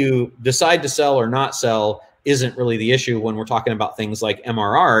if you decide to sell or not sell isn't really the issue when we're talking about things like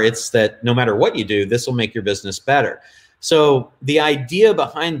MRR. It's that no matter what you do, this will make your business better. So the idea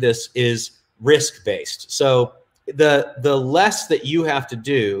behind this is risk-based. So the less that you have to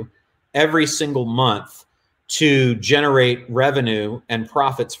do every single month to generate revenue and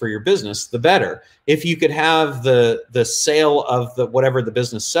profits for your business, the better. If you could have the sale of whatever the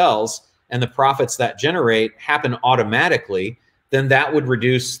business sells and the profits that generate happen automatically, then that would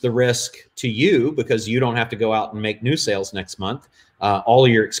reduce the risk to you because you don't have to go out and make new sales next month. All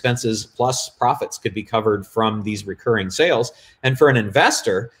of your expenses plus profits could be covered from these recurring sales. And for an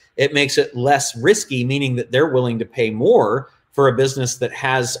investor, it makes it less risky, meaning that they're willing to pay more for a business that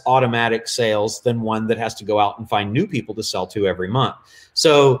has automatic sales than one that has to go out and find new people to sell to every month.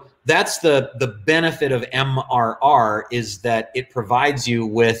 So that's the benefit of MRR, is that it provides you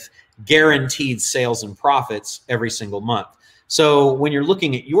with guaranteed sales and profits every single month. So when you're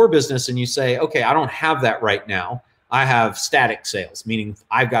looking at your business and you say, okay, I don't have that right now, I have static sales, meaning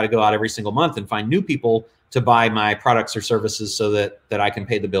I've got to go out every single month and find new people to buy my products or services so that I can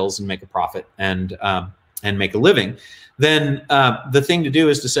pay the bills and make a profit and make a living. Then the thing to do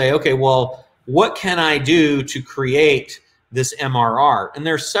is to say, okay, well, what can I do to create this MRR? And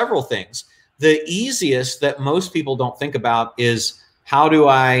there's several things. The easiest that most people don't think about is, how do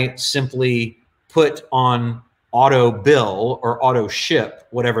I simply put on auto bill or auto ship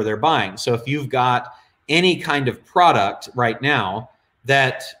whatever they're buying? So if you've got any kind of product right now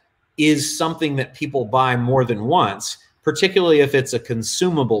that is something that people buy more than once, particularly if it's a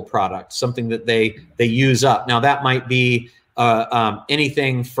consumable product, something that they use up. Now that might be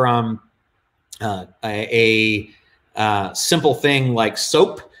anything from a simple thing like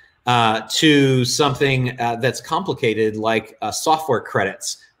soap to something that's complicated like software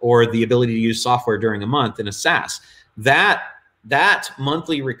credits or the ability to use software during a month in a SaaS. That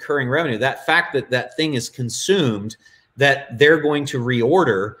monthly recurring revenue, that fact that that thing is consumed, that they're going to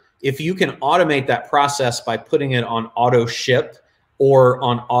reorder, if you can automate that process by putting it on auto ship or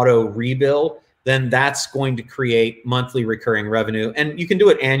on auto rebill, then that's going to create monthly recurring revenue. And you can do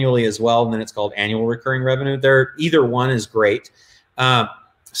it annually as well, and then it's called annual recurring revenue. Either one is great.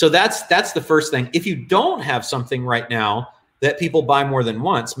 So that's the first thing. If you don't have something right now that people buy more than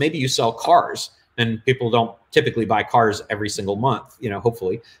once, maybe you sell cars, and people don't typically buy cars every single month,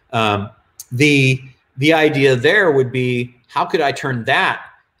 hopefully. The idea there would be, how could I turn that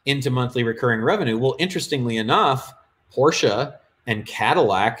into monthly recurring revenue? Well, interestingly enough, Porsche and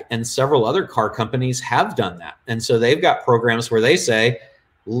Cadillac and several other car companies have done that. And so they've got programs where they say,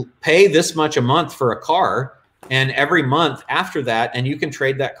 pay this much a month for a car, and every month after that, and you can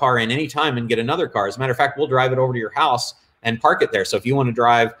trade that car in any time and get another car. As a matter of fact, we'll drive it over to your house and park it there. So if you want to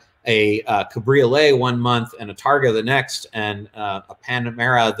drive a Cabriolet one month and a Targa the next and a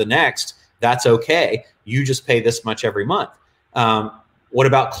Panamera the next, that's okay. You just pay this much every month. What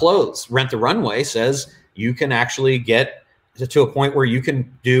about clothes? Rent the Runway says you can actually get to a point where you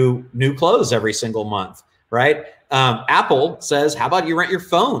can do new clothes every single month, right? Apple says, how about you rent your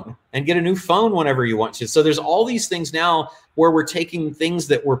phone and get a new phone whenever you want to? So there's all these things now where we're taking things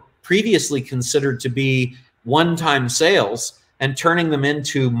that were previously considered to be one-time sales and turning them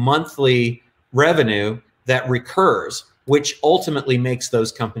into monthly revenue that recurs, which ultimately makes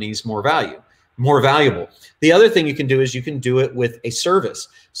those companies more valuable. The other thing you can do is you can do it with a service.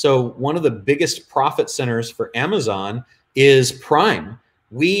 So one of the biggest profit centers for Amazon is Prime.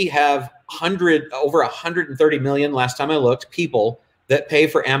 We have over 130 million, last time I looked, people that pay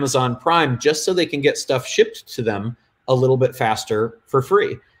for Amazon Prime just so they can get stuff shipped to them a little bit faster for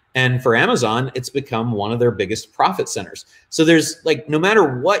free. And for Amazon, it's become one of their biggest profit centers. So there's, like, no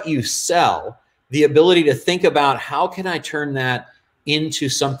matter what you sell, the ability to think about, how can I turn that into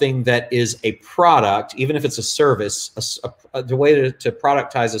something that is a product, even if it's a service. The way to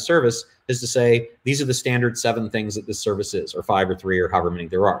productize a service is to say, these are the standard 7 things that this service is, or 5 or 3 or however many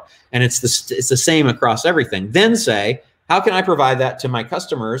there are. And it's the same across everything. Then say, how can I provide that to my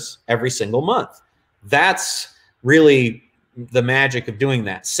customers every single month? That's really the magic of doing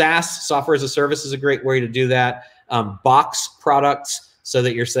that. SaaS, software as a service, is a great way to do that. Box products, so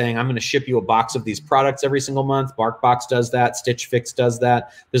that you're saying, I'm going to ship you a box of these products every single month. BarkBox does that. Stitch Fix does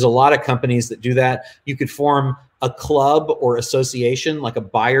that. There's a lot of companies that do that. You could form a club or association, like a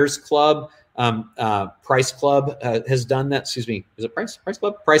buyer's club. Price Club has done that. Excuse me, is it Price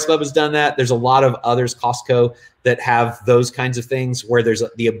Club? Price Club has done that. There's a lot of others, Costco, that have those kinds of things where there's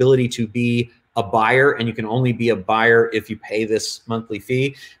the ability to be a buyer, and you can only be a buyer if you pay this monthly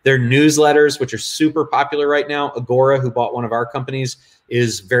fee. There are newsletters, which are super popular right now. Agora, who bought one of our companies,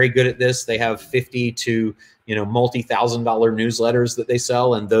 is very good at this. They have 50 to multi-$1,000 newsletters that they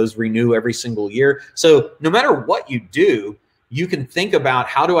sell, and those renew every single year. So no matter what you do, you can think about,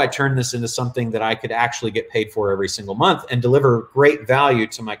 how do I turn this into something that I could actually get paid for every single month and deliver great value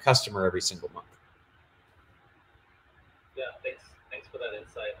to my customer every single month? Yeah, thanks for that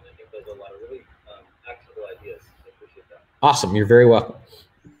insight. And I think those are a lot of really actionable ideas. I appreciate that. Awesome. You're very welcome.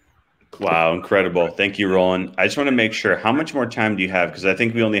 Wow, incredible. Thank you, Roland. I just want to make sure, how much more time do you have? Because I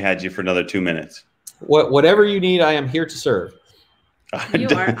think we only had you for another 2 minutes. Whatever you need, I am here to serve. You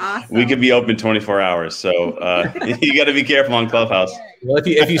are awesome. We could be open 24 hours, so you got to be careful on Clubhouse. Well,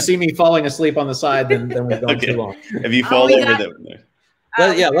 if you see me falling asleep on the side, then we've gone too long. If you fall over,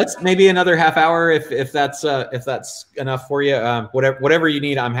 yeah, let's maybe another half hour if that's enough for you. Whatever you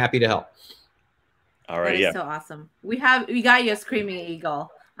need, I'm happy to help. All right, yeah. So awesome. We got you a Screaming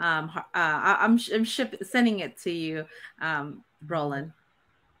Eagle. I'm sending it to you, Roland.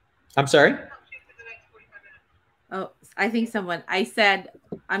 I'm sorry. Oh, I think I said,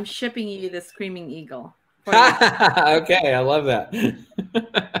 I'm shipping you the Screaming Eagle. Okay, I love that.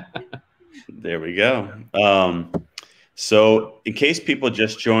 There we go. So in case people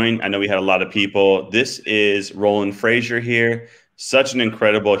just joined, I know we had a lot of people. This is Roland Frasier here. Such an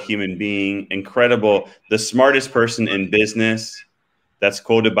incredible human being, the smartest person in business. That's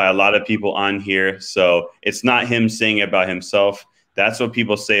quoted by a lot of people on here. So it's not him saying about himself. That's what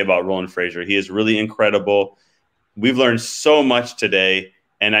people say about Roland Frasier. He is really incredible. We've learned so much today.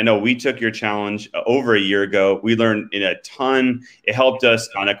 And I know we took your challenge over a year ago. We learned a ton. It helped us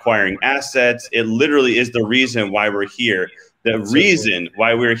on acquiring assets. It literally is the reason why we're here. The reason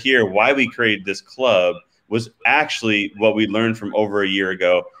why we're here, why we created this club, was actually what we learned from over a year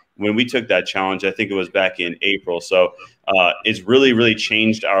ago when we took that challenge. I think it was back in April. So it's really, really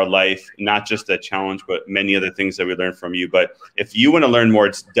changed our life, not just that challenge, but many other things that we learned from you. But if you want to learn more,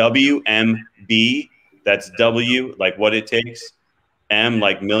 it's WMB. That's W, like what it takes, M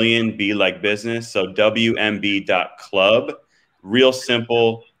like million, B like business. So WMB.Club, real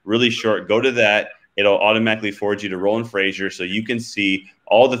simple, really short. Go to that. it'll automatically forward you to Roland Frasier, so you can see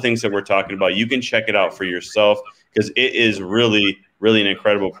all the things that we're talking about. You can check it out for yourself, because it is really, really an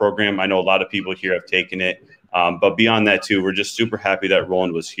incredible program. I know a lot of people here have taken it. But beyond that too, we're just super happy that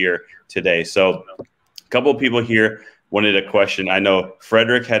Roland was here today. So a couple of people here wanted a question. I know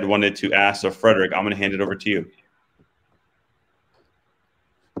Frederick had wanted to ask. So Frederick, I'm going to hand it over to you.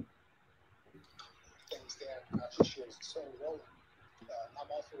 Thanks, Dan. I appreciate it. So Roland,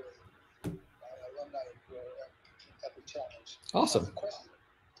 I'm also an alumni for Epic Challenge. Awesome. The question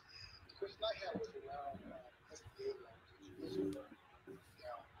I had was around SBA loans.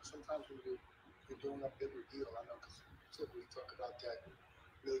 Now, sometimes when you're doing a bigger deal, I know because typically we talk about that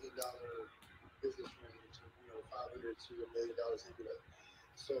 $1 million business range, $500 to $1 million anyway.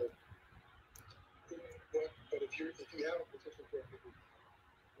 So, but if you have a potential for a bigger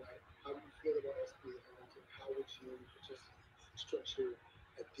deal, right? How do you feel about SBA loans, and how would you just structure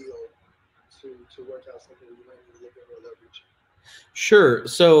a deal to work out something where you might need a little bit more leverage? Sure.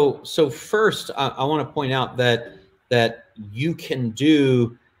 So first, I want to point out that you can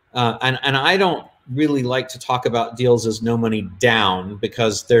do, and I don't really like to talk about deals as no money down,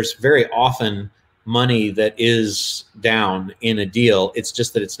 because there's very often money that is down in a deal. It's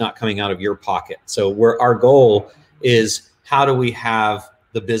just that it's not coming out of your pocket. So where our goal is, how do we have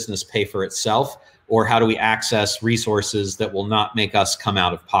the business pay for itself? Or how do we access resources that will not make us come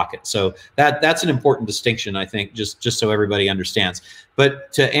out of pocket? So that's an important distinction, I think, just so everybody understands.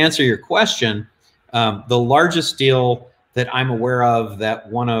 But to answer your question, the largest deal that I'm aware of that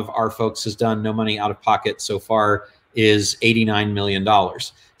one of our folks has done no money out of pocket so far is $89 million.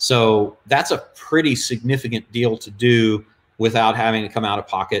 So that's a pretty significant deal to do without having to come out of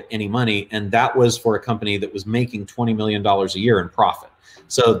pocket any money. And that was for a company that was making $20 million a year in profit.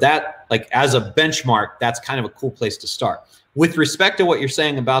 So that, like, as a benchmark, that's kind of a cool place to start. With respect to what you're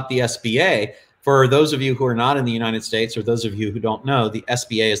saying about the SBA, for those of you who are not in the United States, or those of you who don't know, the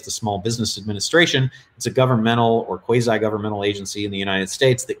SBA is the Small Business Administration. It's a governmental or quasi-governmental agency in the United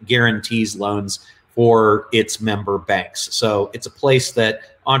States that guarantees loans for its member banks. So it's a place that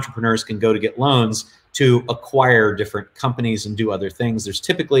entrepreneurs can go to get loans to acquire different companies and do other things. There's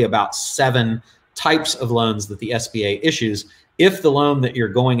typically about 7 types of loans that the SBA issues. If the loan that you're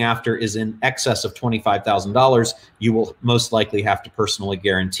going after is in excess of $25,000, you will most likely have to personally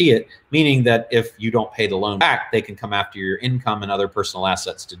guarantee it, meaning that if you don't pay the loan back, they can come after your income and other personal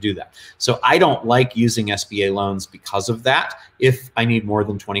assets to do that. So I don't like using SBA loans because of that, if I need more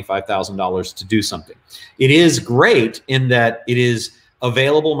than $25,000 to do something. It is great in that it is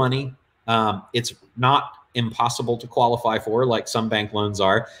available money. It's not impossible to qualify for, like some bank loans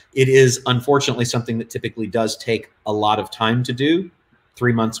are. It is unfortunately something that typically does take a lot of time to do.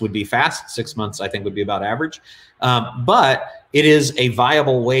 3 months would be fast. 6 months, I think, would be about average. But it is a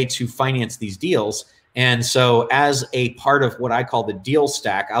viable way to finance these deals. And so as a part of what I call the deal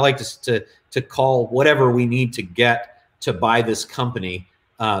stack, I like to call whatever we need to get to buy this company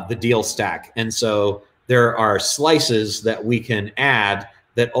the deal stack. And so there are slices that we can add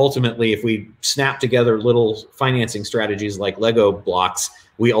that ultimately, if we snap together little financing strategies like Lego blocks,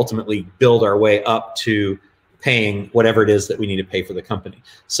 we ultimately build our way up to paying whatever it is that we need to pay for the company.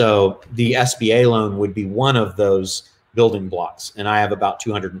 So the SBA loan would be one of those building blocks. And I have about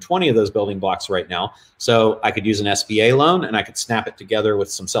 220 of those building blocks right now. So I could use an SBA loan, and I could snap it together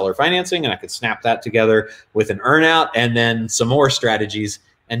with some seller financing, and I could snap that together with an earnout, and then some more strategies,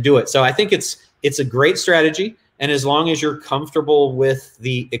 and do it. So I think it's a great strategy. And as long as you're comfortable with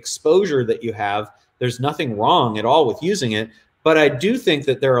the exposure that you have, there's nothing wrong at all with using it. But I do think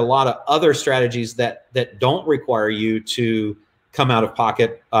that there are a lot of other strategies that don't require you to come out of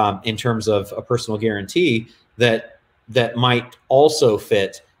pocket in terms of a personal guarantee that might also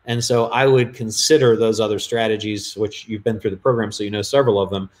fit. And so I would consider those other strategies, which you've been through the program, so you know several of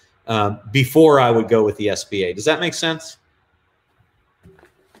them, before I would go with the SBA. Does that make sense?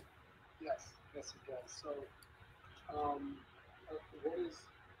 Yes, it does. So, what is,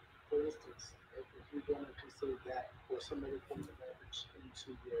 for instance, if you're going to consider that or some other form of leverage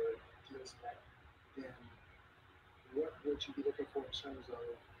into your deal stack, then what would you be looking for in terms of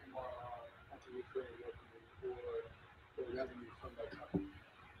MRR, monthly recurring revenue, or revenue from that company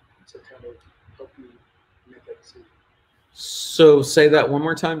to kind of help you make that decision? So say that one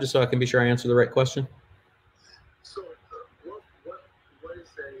more time, just so I can be sure I answer the right question. So, what is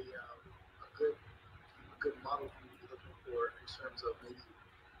a good model for you to be looking for in terms of maybe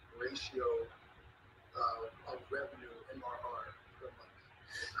ratio of revenue MRR per month?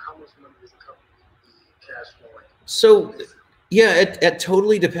 How much money does a company need to be cash flowing? So, yeah, it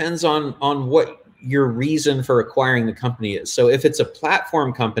totally depends on what your reason for acquiring the company is. So if it's a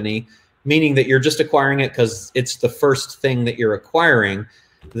platform company, meaning that you're just acquiring it because it's the first thing that you're acquiring,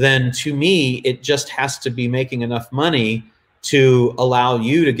 then to me, it just has to be making enough money to allow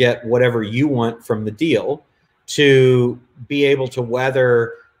you to get whatever you want from the deal, to be able to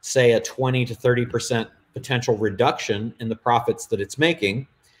weather, say, a 20 to 30% potential reduction in the profits that it's making,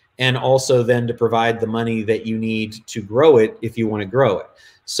 and also then to provide the money that you need to grow it if you want to grow it.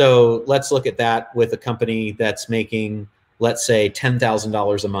 So let's look at that with a company that's making, let's say,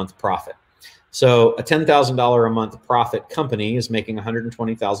 $10,000 a month profit. So a $10,000 a month profit company is making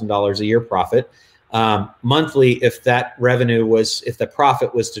 $120,000 a year profit. Monthly, if that revenue was, if the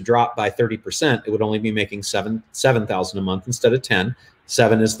profit was to drop by 30%, it would only be making $7,000 a month instead of 10.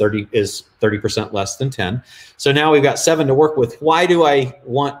 7 is 30% less than 10. So now we've got 7 to work with. Why do I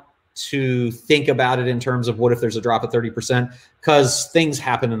want to think about it in terms of what if there's a drop of 30%? Because things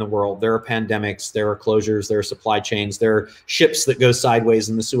happen in the world. There are pandemics, there are closures, there are supply chains, there are ships that go sideways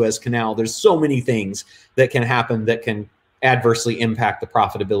in the Suez Canal. There's so many things that can happen that can adversely impact the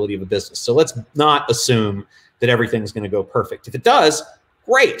profitability of a business. So let's not assume that everything's going to go perfect. If it does,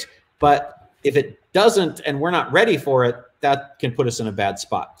 great. But if it doesn't and we're not ready for it, that can put us in a bad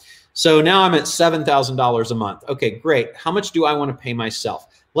spot. So now I'm at $7,000 a month. Okay, great. How much do I want to pay myself?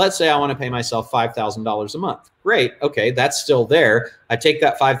 Let's say I want to pay myself $5,000 a month. Great. Okay, that's still there. I take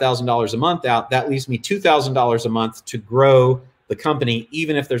that $5,000 a month out. That leaves me $2,000 a month to grow the company,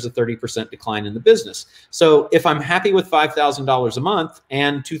 even if there's a 30% decline in the business. So if I'm happy with $5,000 a month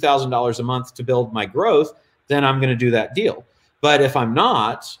and $2,000 a month to build my growth, then I'm going to do that deal. But if I'm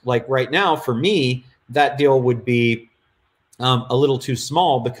not, like right now, for me, that deal would be a little too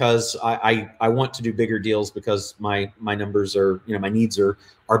small, because I want to do bigger deals because my numbers are, my needs are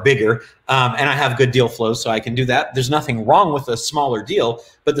bigger, and I have good deal flow, so I can do that. There's nothing wrong with a smaller deal,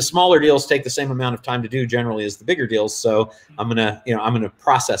 but the smaller deals take the same amount of time to do generally as the bigger deals. So I'm gonna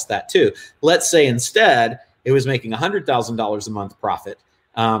process that too. Let's say instead it was making $100,000 a month profit.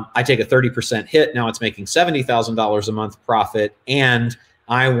 I take a 30% hit. Now it's making $70,000 a month profit, and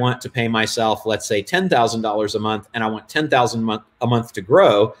I want to pay myself, let's say, $10,000 a month, and I want $10,000 a month to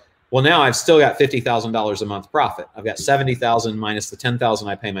grow. Well, now I've still got $50,000 a month profit. I've got $70,000 minus the $10,000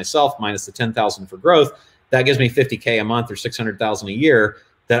 I pay myself minus the $10,000 for growth. That gives me $50K a month or $600,000 a year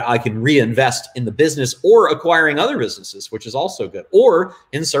that I can reinvest in the business or acquiring other businesses, which is also good, or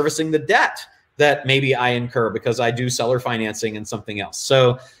in servicing the debt that maybe I incur because I do seller financing and something else.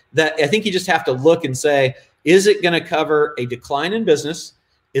 So that, I think you just have to look and say, is it going to cover a decline in business?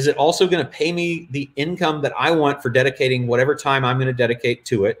 Is it also going to pay me the income that I want for dedicating whatever time I'm going to dedicate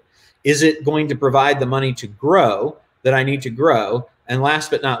to it? Is it going to provide the money to grow that I need to grow? And last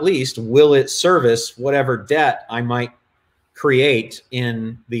but not least, will it service whatever debt I might create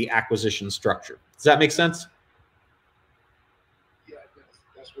in the acquisition structure? Does that make sense? Yeah,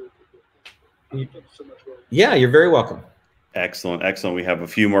 that's really good. Thank you so much, Roland. Yeah, you're very welcome. Excellent, excellent. We have a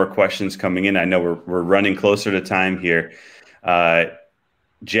few more questions coming in. I know we're running closer to time here.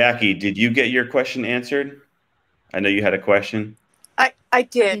 Jackie, did you get your question answered? I know you had a question. I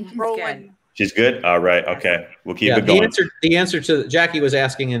did. Roland. She's good? All right. Okay. We'll keep it going. The answer to Jackie was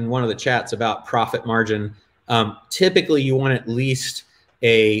asking in one of the chats about profit margin. Typically, you want at least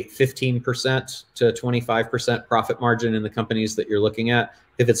a 15% to 25% profit margin in the companies that you're looking at.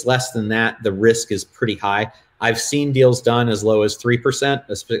 If it's less than that, the risk is pretty high. I've seen deals done as low as 3%,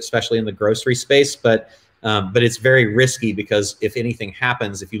 especially in the grocery space, but it's very risky, because if anything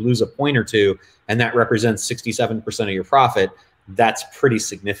happens, if you lose a point or two, and that represents 67% of your profit, that's pretty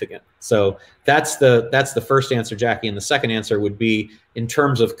significant. So that's the first answer, Jackie. And the second answer would be, in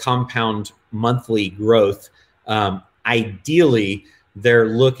terms of compound monthly growth, ideally they're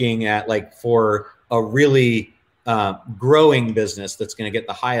looking at, like, for a really growing business that's going to get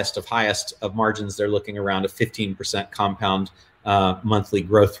the highest of margins, they're looking around a 15% compound monthly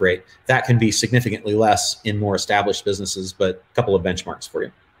growth rate. That can be significantly less in more established businesses, but a couple of benchmarks for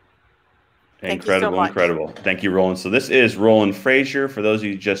you. Incredible, incredible. Thank you, Roland. So this is Roland Frasier. For those of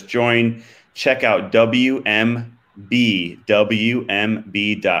you who just joined, check out WMB.Club.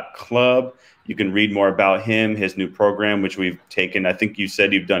 You can read more about him, his new program, which we've taken. I think you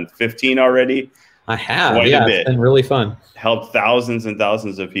said you've done 15 already. I have. Yeah, it's been really fun. Helped thousands and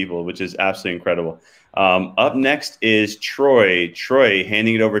thousands of people, which is absolutely incredible. Up next is Troy. Troy,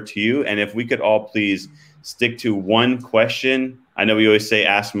 handing it over to you. And if we could all please stick to one question. I know we always say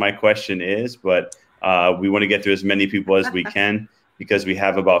ask my question is, but we want to get through as many people as we can, because we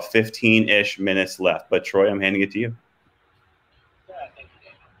have about 15-ish minutes left. But Troy, I'm handing it to you. Thank you,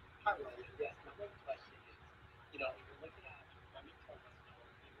 Daniel. Hi, Roland. Yes, my one question is, if you're looking at, I'm in terms of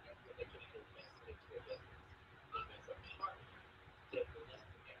you're looking at investing into a business as a partner to invest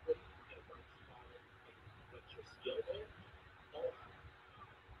in equity,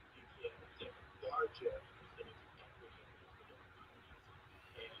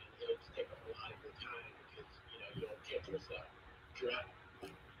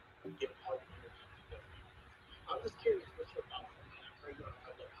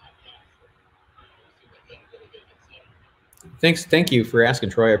 Thank you for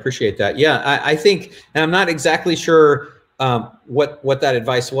asking, Troy. I appreciate that. Yeah, I think, and I'm not exactly sure what that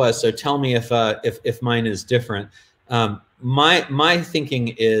advice was. So tell me if mine is different. My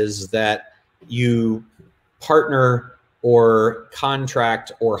thinking is that you partner or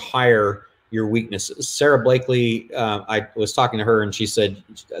contract or hire your weaknesses. Sarah Blakely, I was talking to her and she said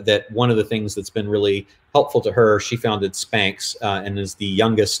that one of the things that's been really helpful to her, she founded Spanx and is the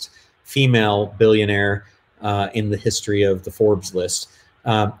youngest female billionaire in the history of the Forbes list.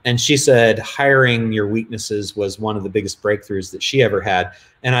 And she said hiring your weaknesses was one of the biggest breakthroughs that she ever had.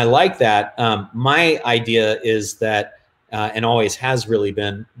 And I like that. My idea is that, and always has really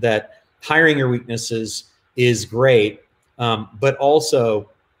been, that hiring your weaknesses is great, but also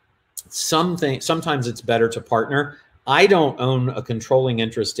sometimes it's better to partner. I don't own a controlling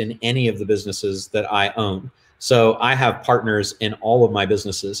interest in any of the businesses that I own. So I have partners in all of my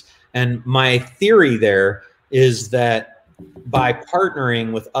businesses. And my theory there is that by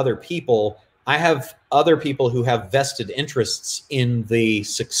partnering with other people, I have other people who have vested interests in the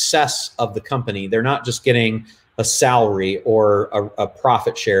success of the company. They're not just getting a salary or a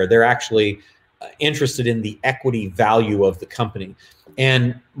profit share. They're actually interested in the equity value of the company.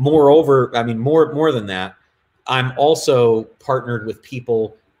 And moreover, I mean, more than that, I'm also partnered with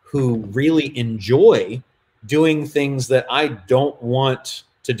people who really enjoy doing things that I don't want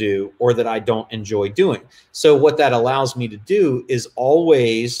to do or that I don't enjoy doing. So what that allows me to do is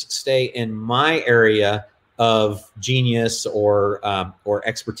always stay in my area of genius or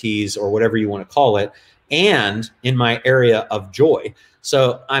expertise or whatever you want to call it, and in my area of joy.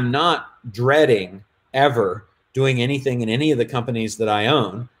 So I'm not dreading ever doing anything in any of the companies that I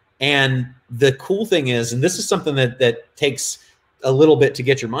own. And the cool thing is, and this is something that takes a little bit to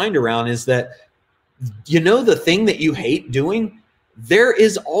get your mind around, is that, you know, the thing that you hate doing, there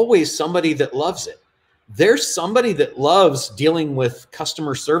is always somebody that loves it. There's somebody that loves dealing with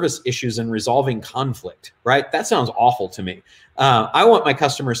customer service issues and resolving conflict, right? That sounds awful to me. I want my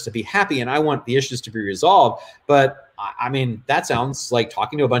customers to be happy and I want the issues to be resolved. But I mean, that sounds like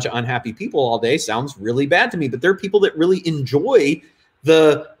talking to a bunch of unhappy people all day sounds really bad to me. But there are people that really enjoy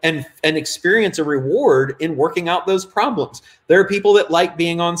and experience a reward in working out those problems. There are people that like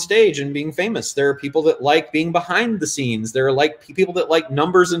being on stage and being famous. There are people that like being behind the scenes. There are like people that like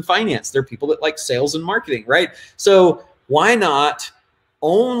numbers and finance. There are people that like sales and marketing, right? So why not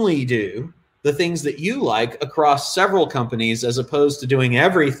only do the things that you like across several companies as opposed to doing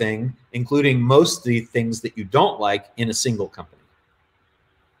everything, including most of the things that you don't like, in a single company?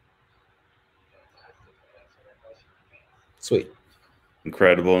 Sweet.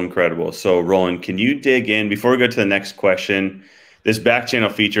 Incredible, incredible. So Roland, can you dig in before we go to the next question? This back channel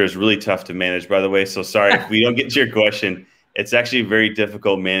feature is really tough to manage, by the way. So sorry if we don't get to your question. It's actually very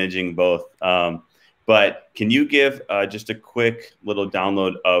difficult managing both. But can you give just a quick little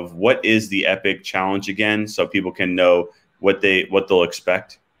download of what is the Epic Challenge again, so people can know what they'll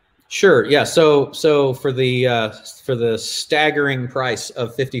expect? Sure. Yeah. So for the staggering price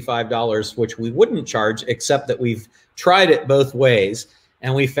of $55, which we wouldn't charge, except that we've tried it both ways,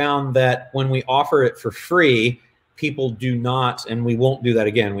 and we found that when we offer it for free, people do not, and we won't do that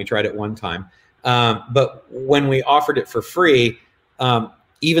again. We tried it one time, but when we offered it for free,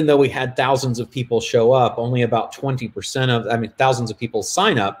 even though we had thousands of people show up, only about 20% of, I mean, thousands of people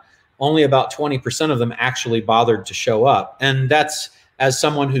sign up, only about 20% of them actually bothered to show up, and that's, as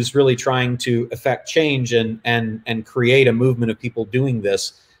someone who's really trying to affect change and create a movement of people doing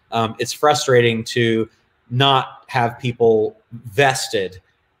this, it's frustrating to not have people vested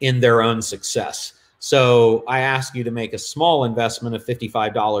in their own success. So I ask you to make a small investment of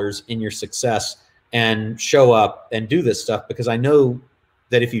 $55 in your success and show up and do this stuff, because I know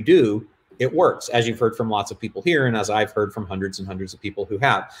that if you do, it works, as you've heard from lots of people here, and as I've heard from hundreds and hundreds of people who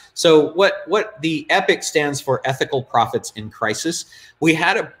have. So what the EPIC stands for, Ethical Profits in Crisis. We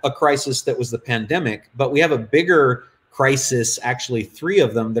had a crisis that was the pandemic, but we have a bigger crisis, actually 3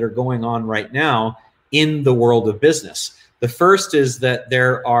 of them, that are going on right now in the world of business. The first is that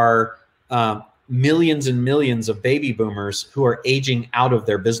there are millions and millions of baby boomers who are aging out of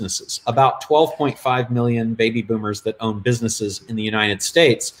their businesses. About 12.5 million baby boomers that own businesses in the United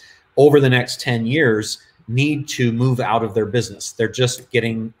States over the next 10 years need to move out of their business. They're just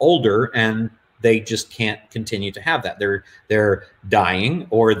getting older and they just can't continue to have that. They're dying,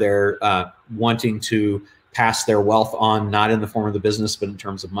 or they're wanting to pass their wealth on, not in the form of the business, but in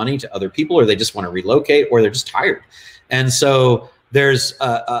terms of money, to other people, or they just want to relocate, or they're just tired. And so there's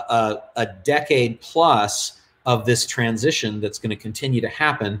a decade plus of this transition that's going to continue to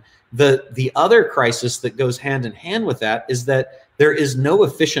happen. The other crisis that goes hand in hand with that is that there is no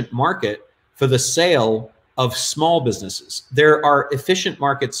efficient market for the sale of small businesses. There are efficient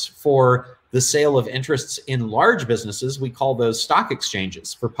markets for the sale of interests in large businesses. We call those stock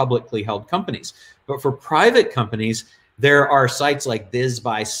exchanges for publicly held companies. But for private companies, there are sites like Biz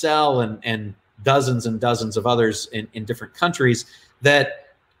Buy Sell and dozens and dozens of others in different countries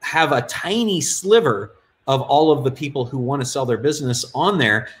that have a tiny sliver of all of the people who want to sell their business on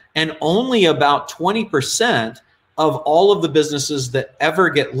there. And only about 20% of all of the businesses that ever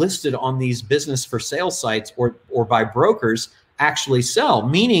get listed on these business for sale sites or by brokers actually sell,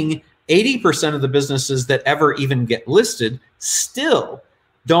 meaning 80% of the businesses that ever even get listed still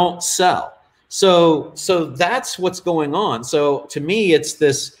don't sell. So that's what's going on. So to me, it's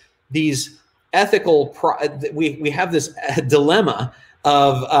these ethical, we have this dilemma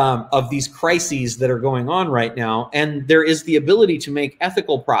of these crises that are going on right now. And there is the ability to make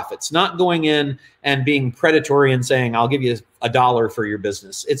ethical profits, not going in and being predatory and saying, I'll give you $1 for your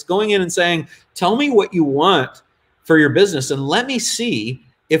business. It's going in and saying, tell me what you want for your business and let me see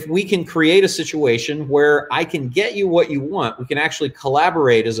if we can create a situation where I can get you what you want. We can actually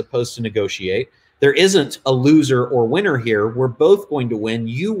collaborate as opposed to negotiate. There isn't a loser or winner here. We're both going to win.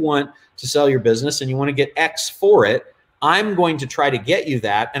 You want to sell your business and you want to get X for it. I'm going to try to get you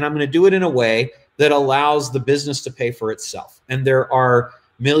that, and I'm going to do it in a way that allows the business to pay for itself. And there are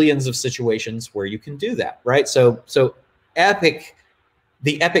millions of situations where you can do that, right? So Epic,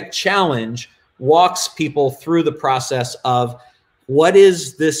 the Epic Challenge walks people through the process of what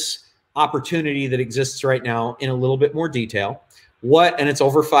is this opportunity that exists right now in a little bit more detail. And it's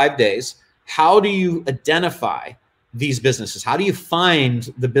over 5 days. How do you identify these businesses? How do you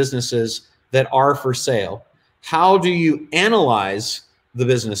find the businesses that are for sale? How do you analyze the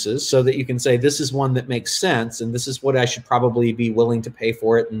businesses so that you can say, this is one that makes sense, and this is what I should probably be willing to pay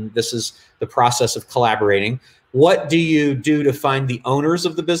for it, and this is the process of collaborating? What do you do to find the owners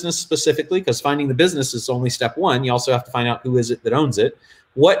of the business specifically? Because finding the business is only step one. You also have to find out who is it that owns it.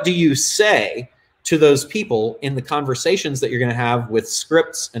 What do you say to those people in the conversations that you're going to have with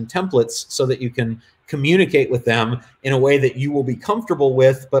scripts and templates so that you can communicate with them in a way that you will be comfortable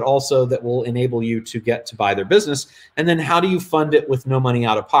with, but also that will enable you to get to buy their business? And then how do you fund it with no money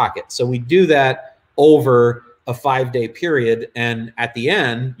out of pocket? So we do that over a 5-day period. And at the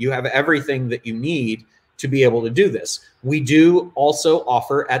end, you have everything that you need to be able to do this. We do also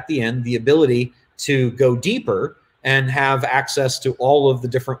offer at the end the ability to go deeper and have access to all of the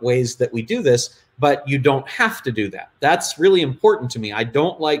different ways that we do this, but you don't have to do that. That's really important to me. I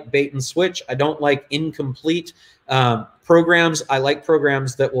don't like bait and switch. I don't like incomplete programs. I like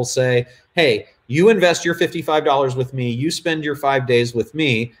programs that will say, hey, you invest your $55 with me, you spend your 5 days with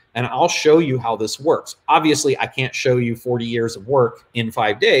me, and I'll show you how this works. Obviously, I can't show you 40 years of work in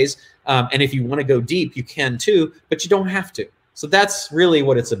 5 days. And if you want to go deep, you can too, but you don't have to. So that's really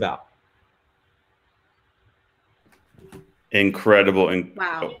what it's about. Incredible.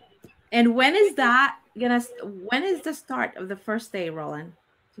 Wow. And when is the start of the first day, Roland?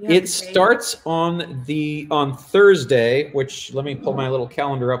 It starts on Thursday, which, let me pull my little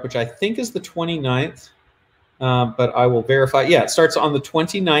calendar up, which I think is the 29th, but I will verify. Yeah, it starts on the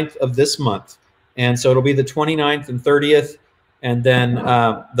 29th of this month. And so it'll be the 29th and 30th, and then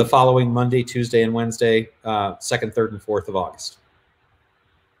the following Monday, Tuesday, and Wednesday, 2nd, 3rd, and 4th of August.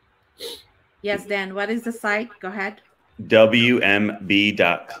 Yes, Dan, what is the site? Go ahead. WMB.Club.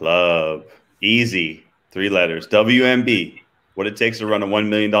 Easy. 3 letters. WMB. What it takes to run a $1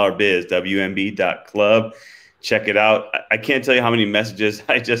 million biz. WMB.Club. Check it out. I can't tell you how many messages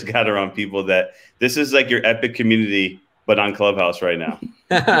I just got around people that this is like your Epic community, but on Clubhouse right now.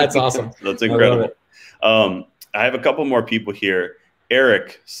 That's awesome. That's incredible. I have a couple more people here.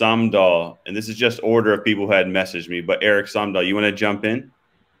 Eric Somdahl, and this is just order of people who had messaged me, but Eric Somdahl, you want to jump in?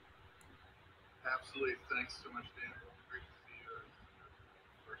 Absolutely. Thanks so much, Dan. Great to see you.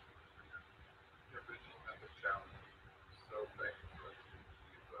 First one for your original Epic Challenge. So thankful for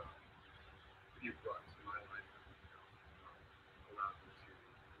everything you've brought to my life and allowed me to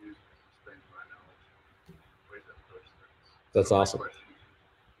use and expand my knowledge in ways that approach things. That's awesome.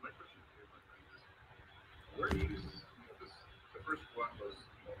 My question to you, my friend, is where do you this, the first one was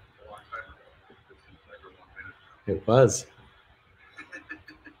a long time ago. It seems like a 1 minute ago. It was.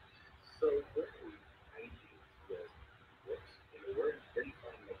 So where do you find the books? Where do you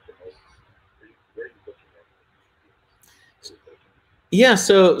find the most? Where are you looking at? Yeah,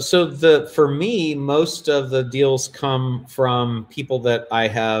 so for me, most of the deals come from people that I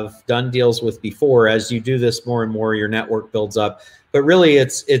have done deals with before. As you do this more and more, your network builds up. But really,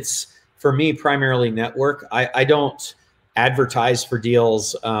 it's for me primarily network. I don't advertise for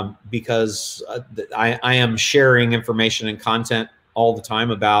deals because I am sharing information and content all the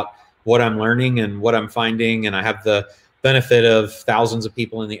time about what I'm learning and what I'm finding. And I have the benefit of thousands of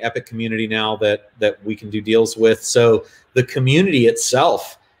people in the Epic community now that we can do deals with. So the community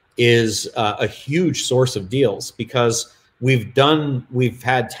itself is a huge source of deals, because we've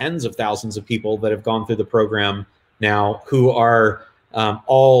had tens of thousands of people that have gone through the program now who are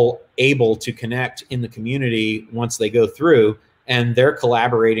all able to connect in the community once they go through, and they're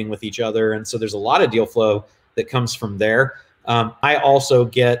collaborating with each other. And so there's a lot of deal flow that comes from there. I also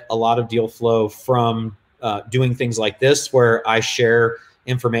get a lot of deal flow from doing things like this, where I share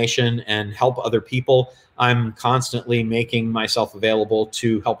information and help other people. I'm constantly making myself available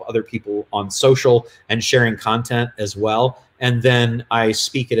to help other people on social and sharing content as well. And then I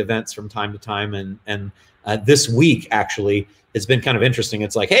speak at events from time to time. And this week, actually, it's been kind of interesting.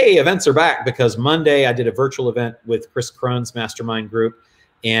 It's like, hey, events are back, because Monday I did a virtual event with Chris Cron's mastermind group.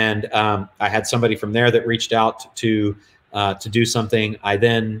 And I had somebody from there that reached out to do something. I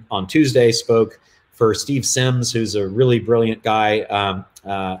then on Tuesday spoke for Steve Sims, who's a really brilliant guy,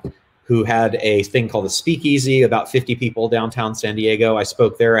 who had a thing called the Speakeasy, about 50 people downtown San Diego. I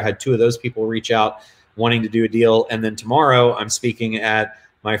spoke there. I had 2 of those people reach out wanting to do a deal. And then tomorrow I'm speaking at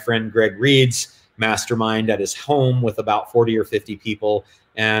my friend Greg Reed's mastermind at his home with about 40 or 50 people.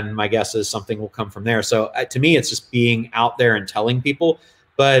 And my guess is something will come from there. So to me, it's just being out there and telling people.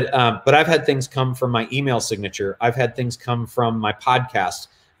 But I've had things come from my email signature. I've had things come from my podcast.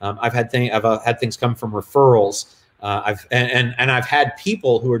 I've had things come from referrals. I've had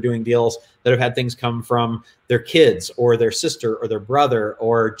people who are doing deals that have had things come from their kids or their sister or their brother,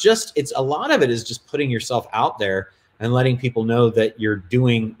 or just, it's a lot of it is just putting yourself out there and letting people know that you're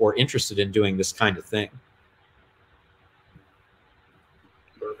doing or interested in doing this kind of thing.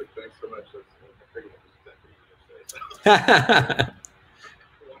 Perfect. Thanks so much. That's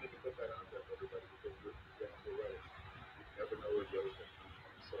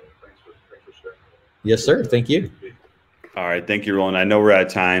Yes, sir. Thank you. All right. Thank you, Roland. I know we're out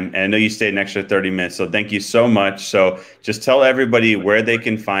of time, and I know you stayed an extra 30 minutes, so thank you so much. So just tell everybody where they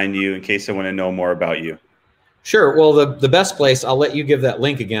can find you in case they want to know more about you. Sure. Well, the best place, I'll let you give that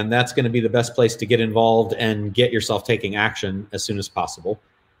link again. That's going to be the best place to get involved and get yourself taking action as soon as possible.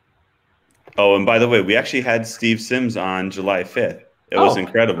 Oh, and by the way, we actually had Steve Sims on July 5th. It was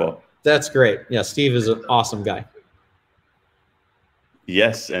incredible. That's great. Yeah, Steve is an awesome guy.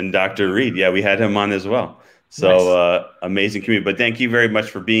 Yes, and Dr. Reed. Yeah, we had him on as well. So amazing community. But thank you very much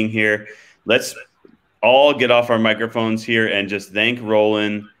for being here. Let's all get off our microphones here and just thank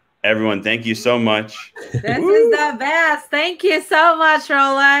Roland. Everyone, thank you so much. This is the best. Thank you so much,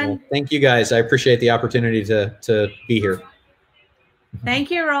 Roland. Well, thank you, guys. I appreciate the opportunity to be here.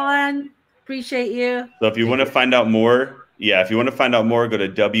 Thank you, Roland. Appreciate you. So if you want to find out more, go to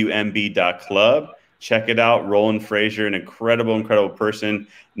WMB.Club. Check it out. Roland Frasier, an incredible, incredible person.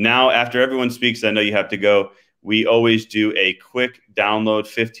 Now, after everyone speaks, I know you have to go. We always do a quick download,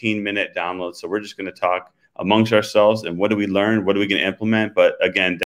 15-minute download. So we're just going to talk amongst ourselves and what do we learn? What are we going to implement? But again,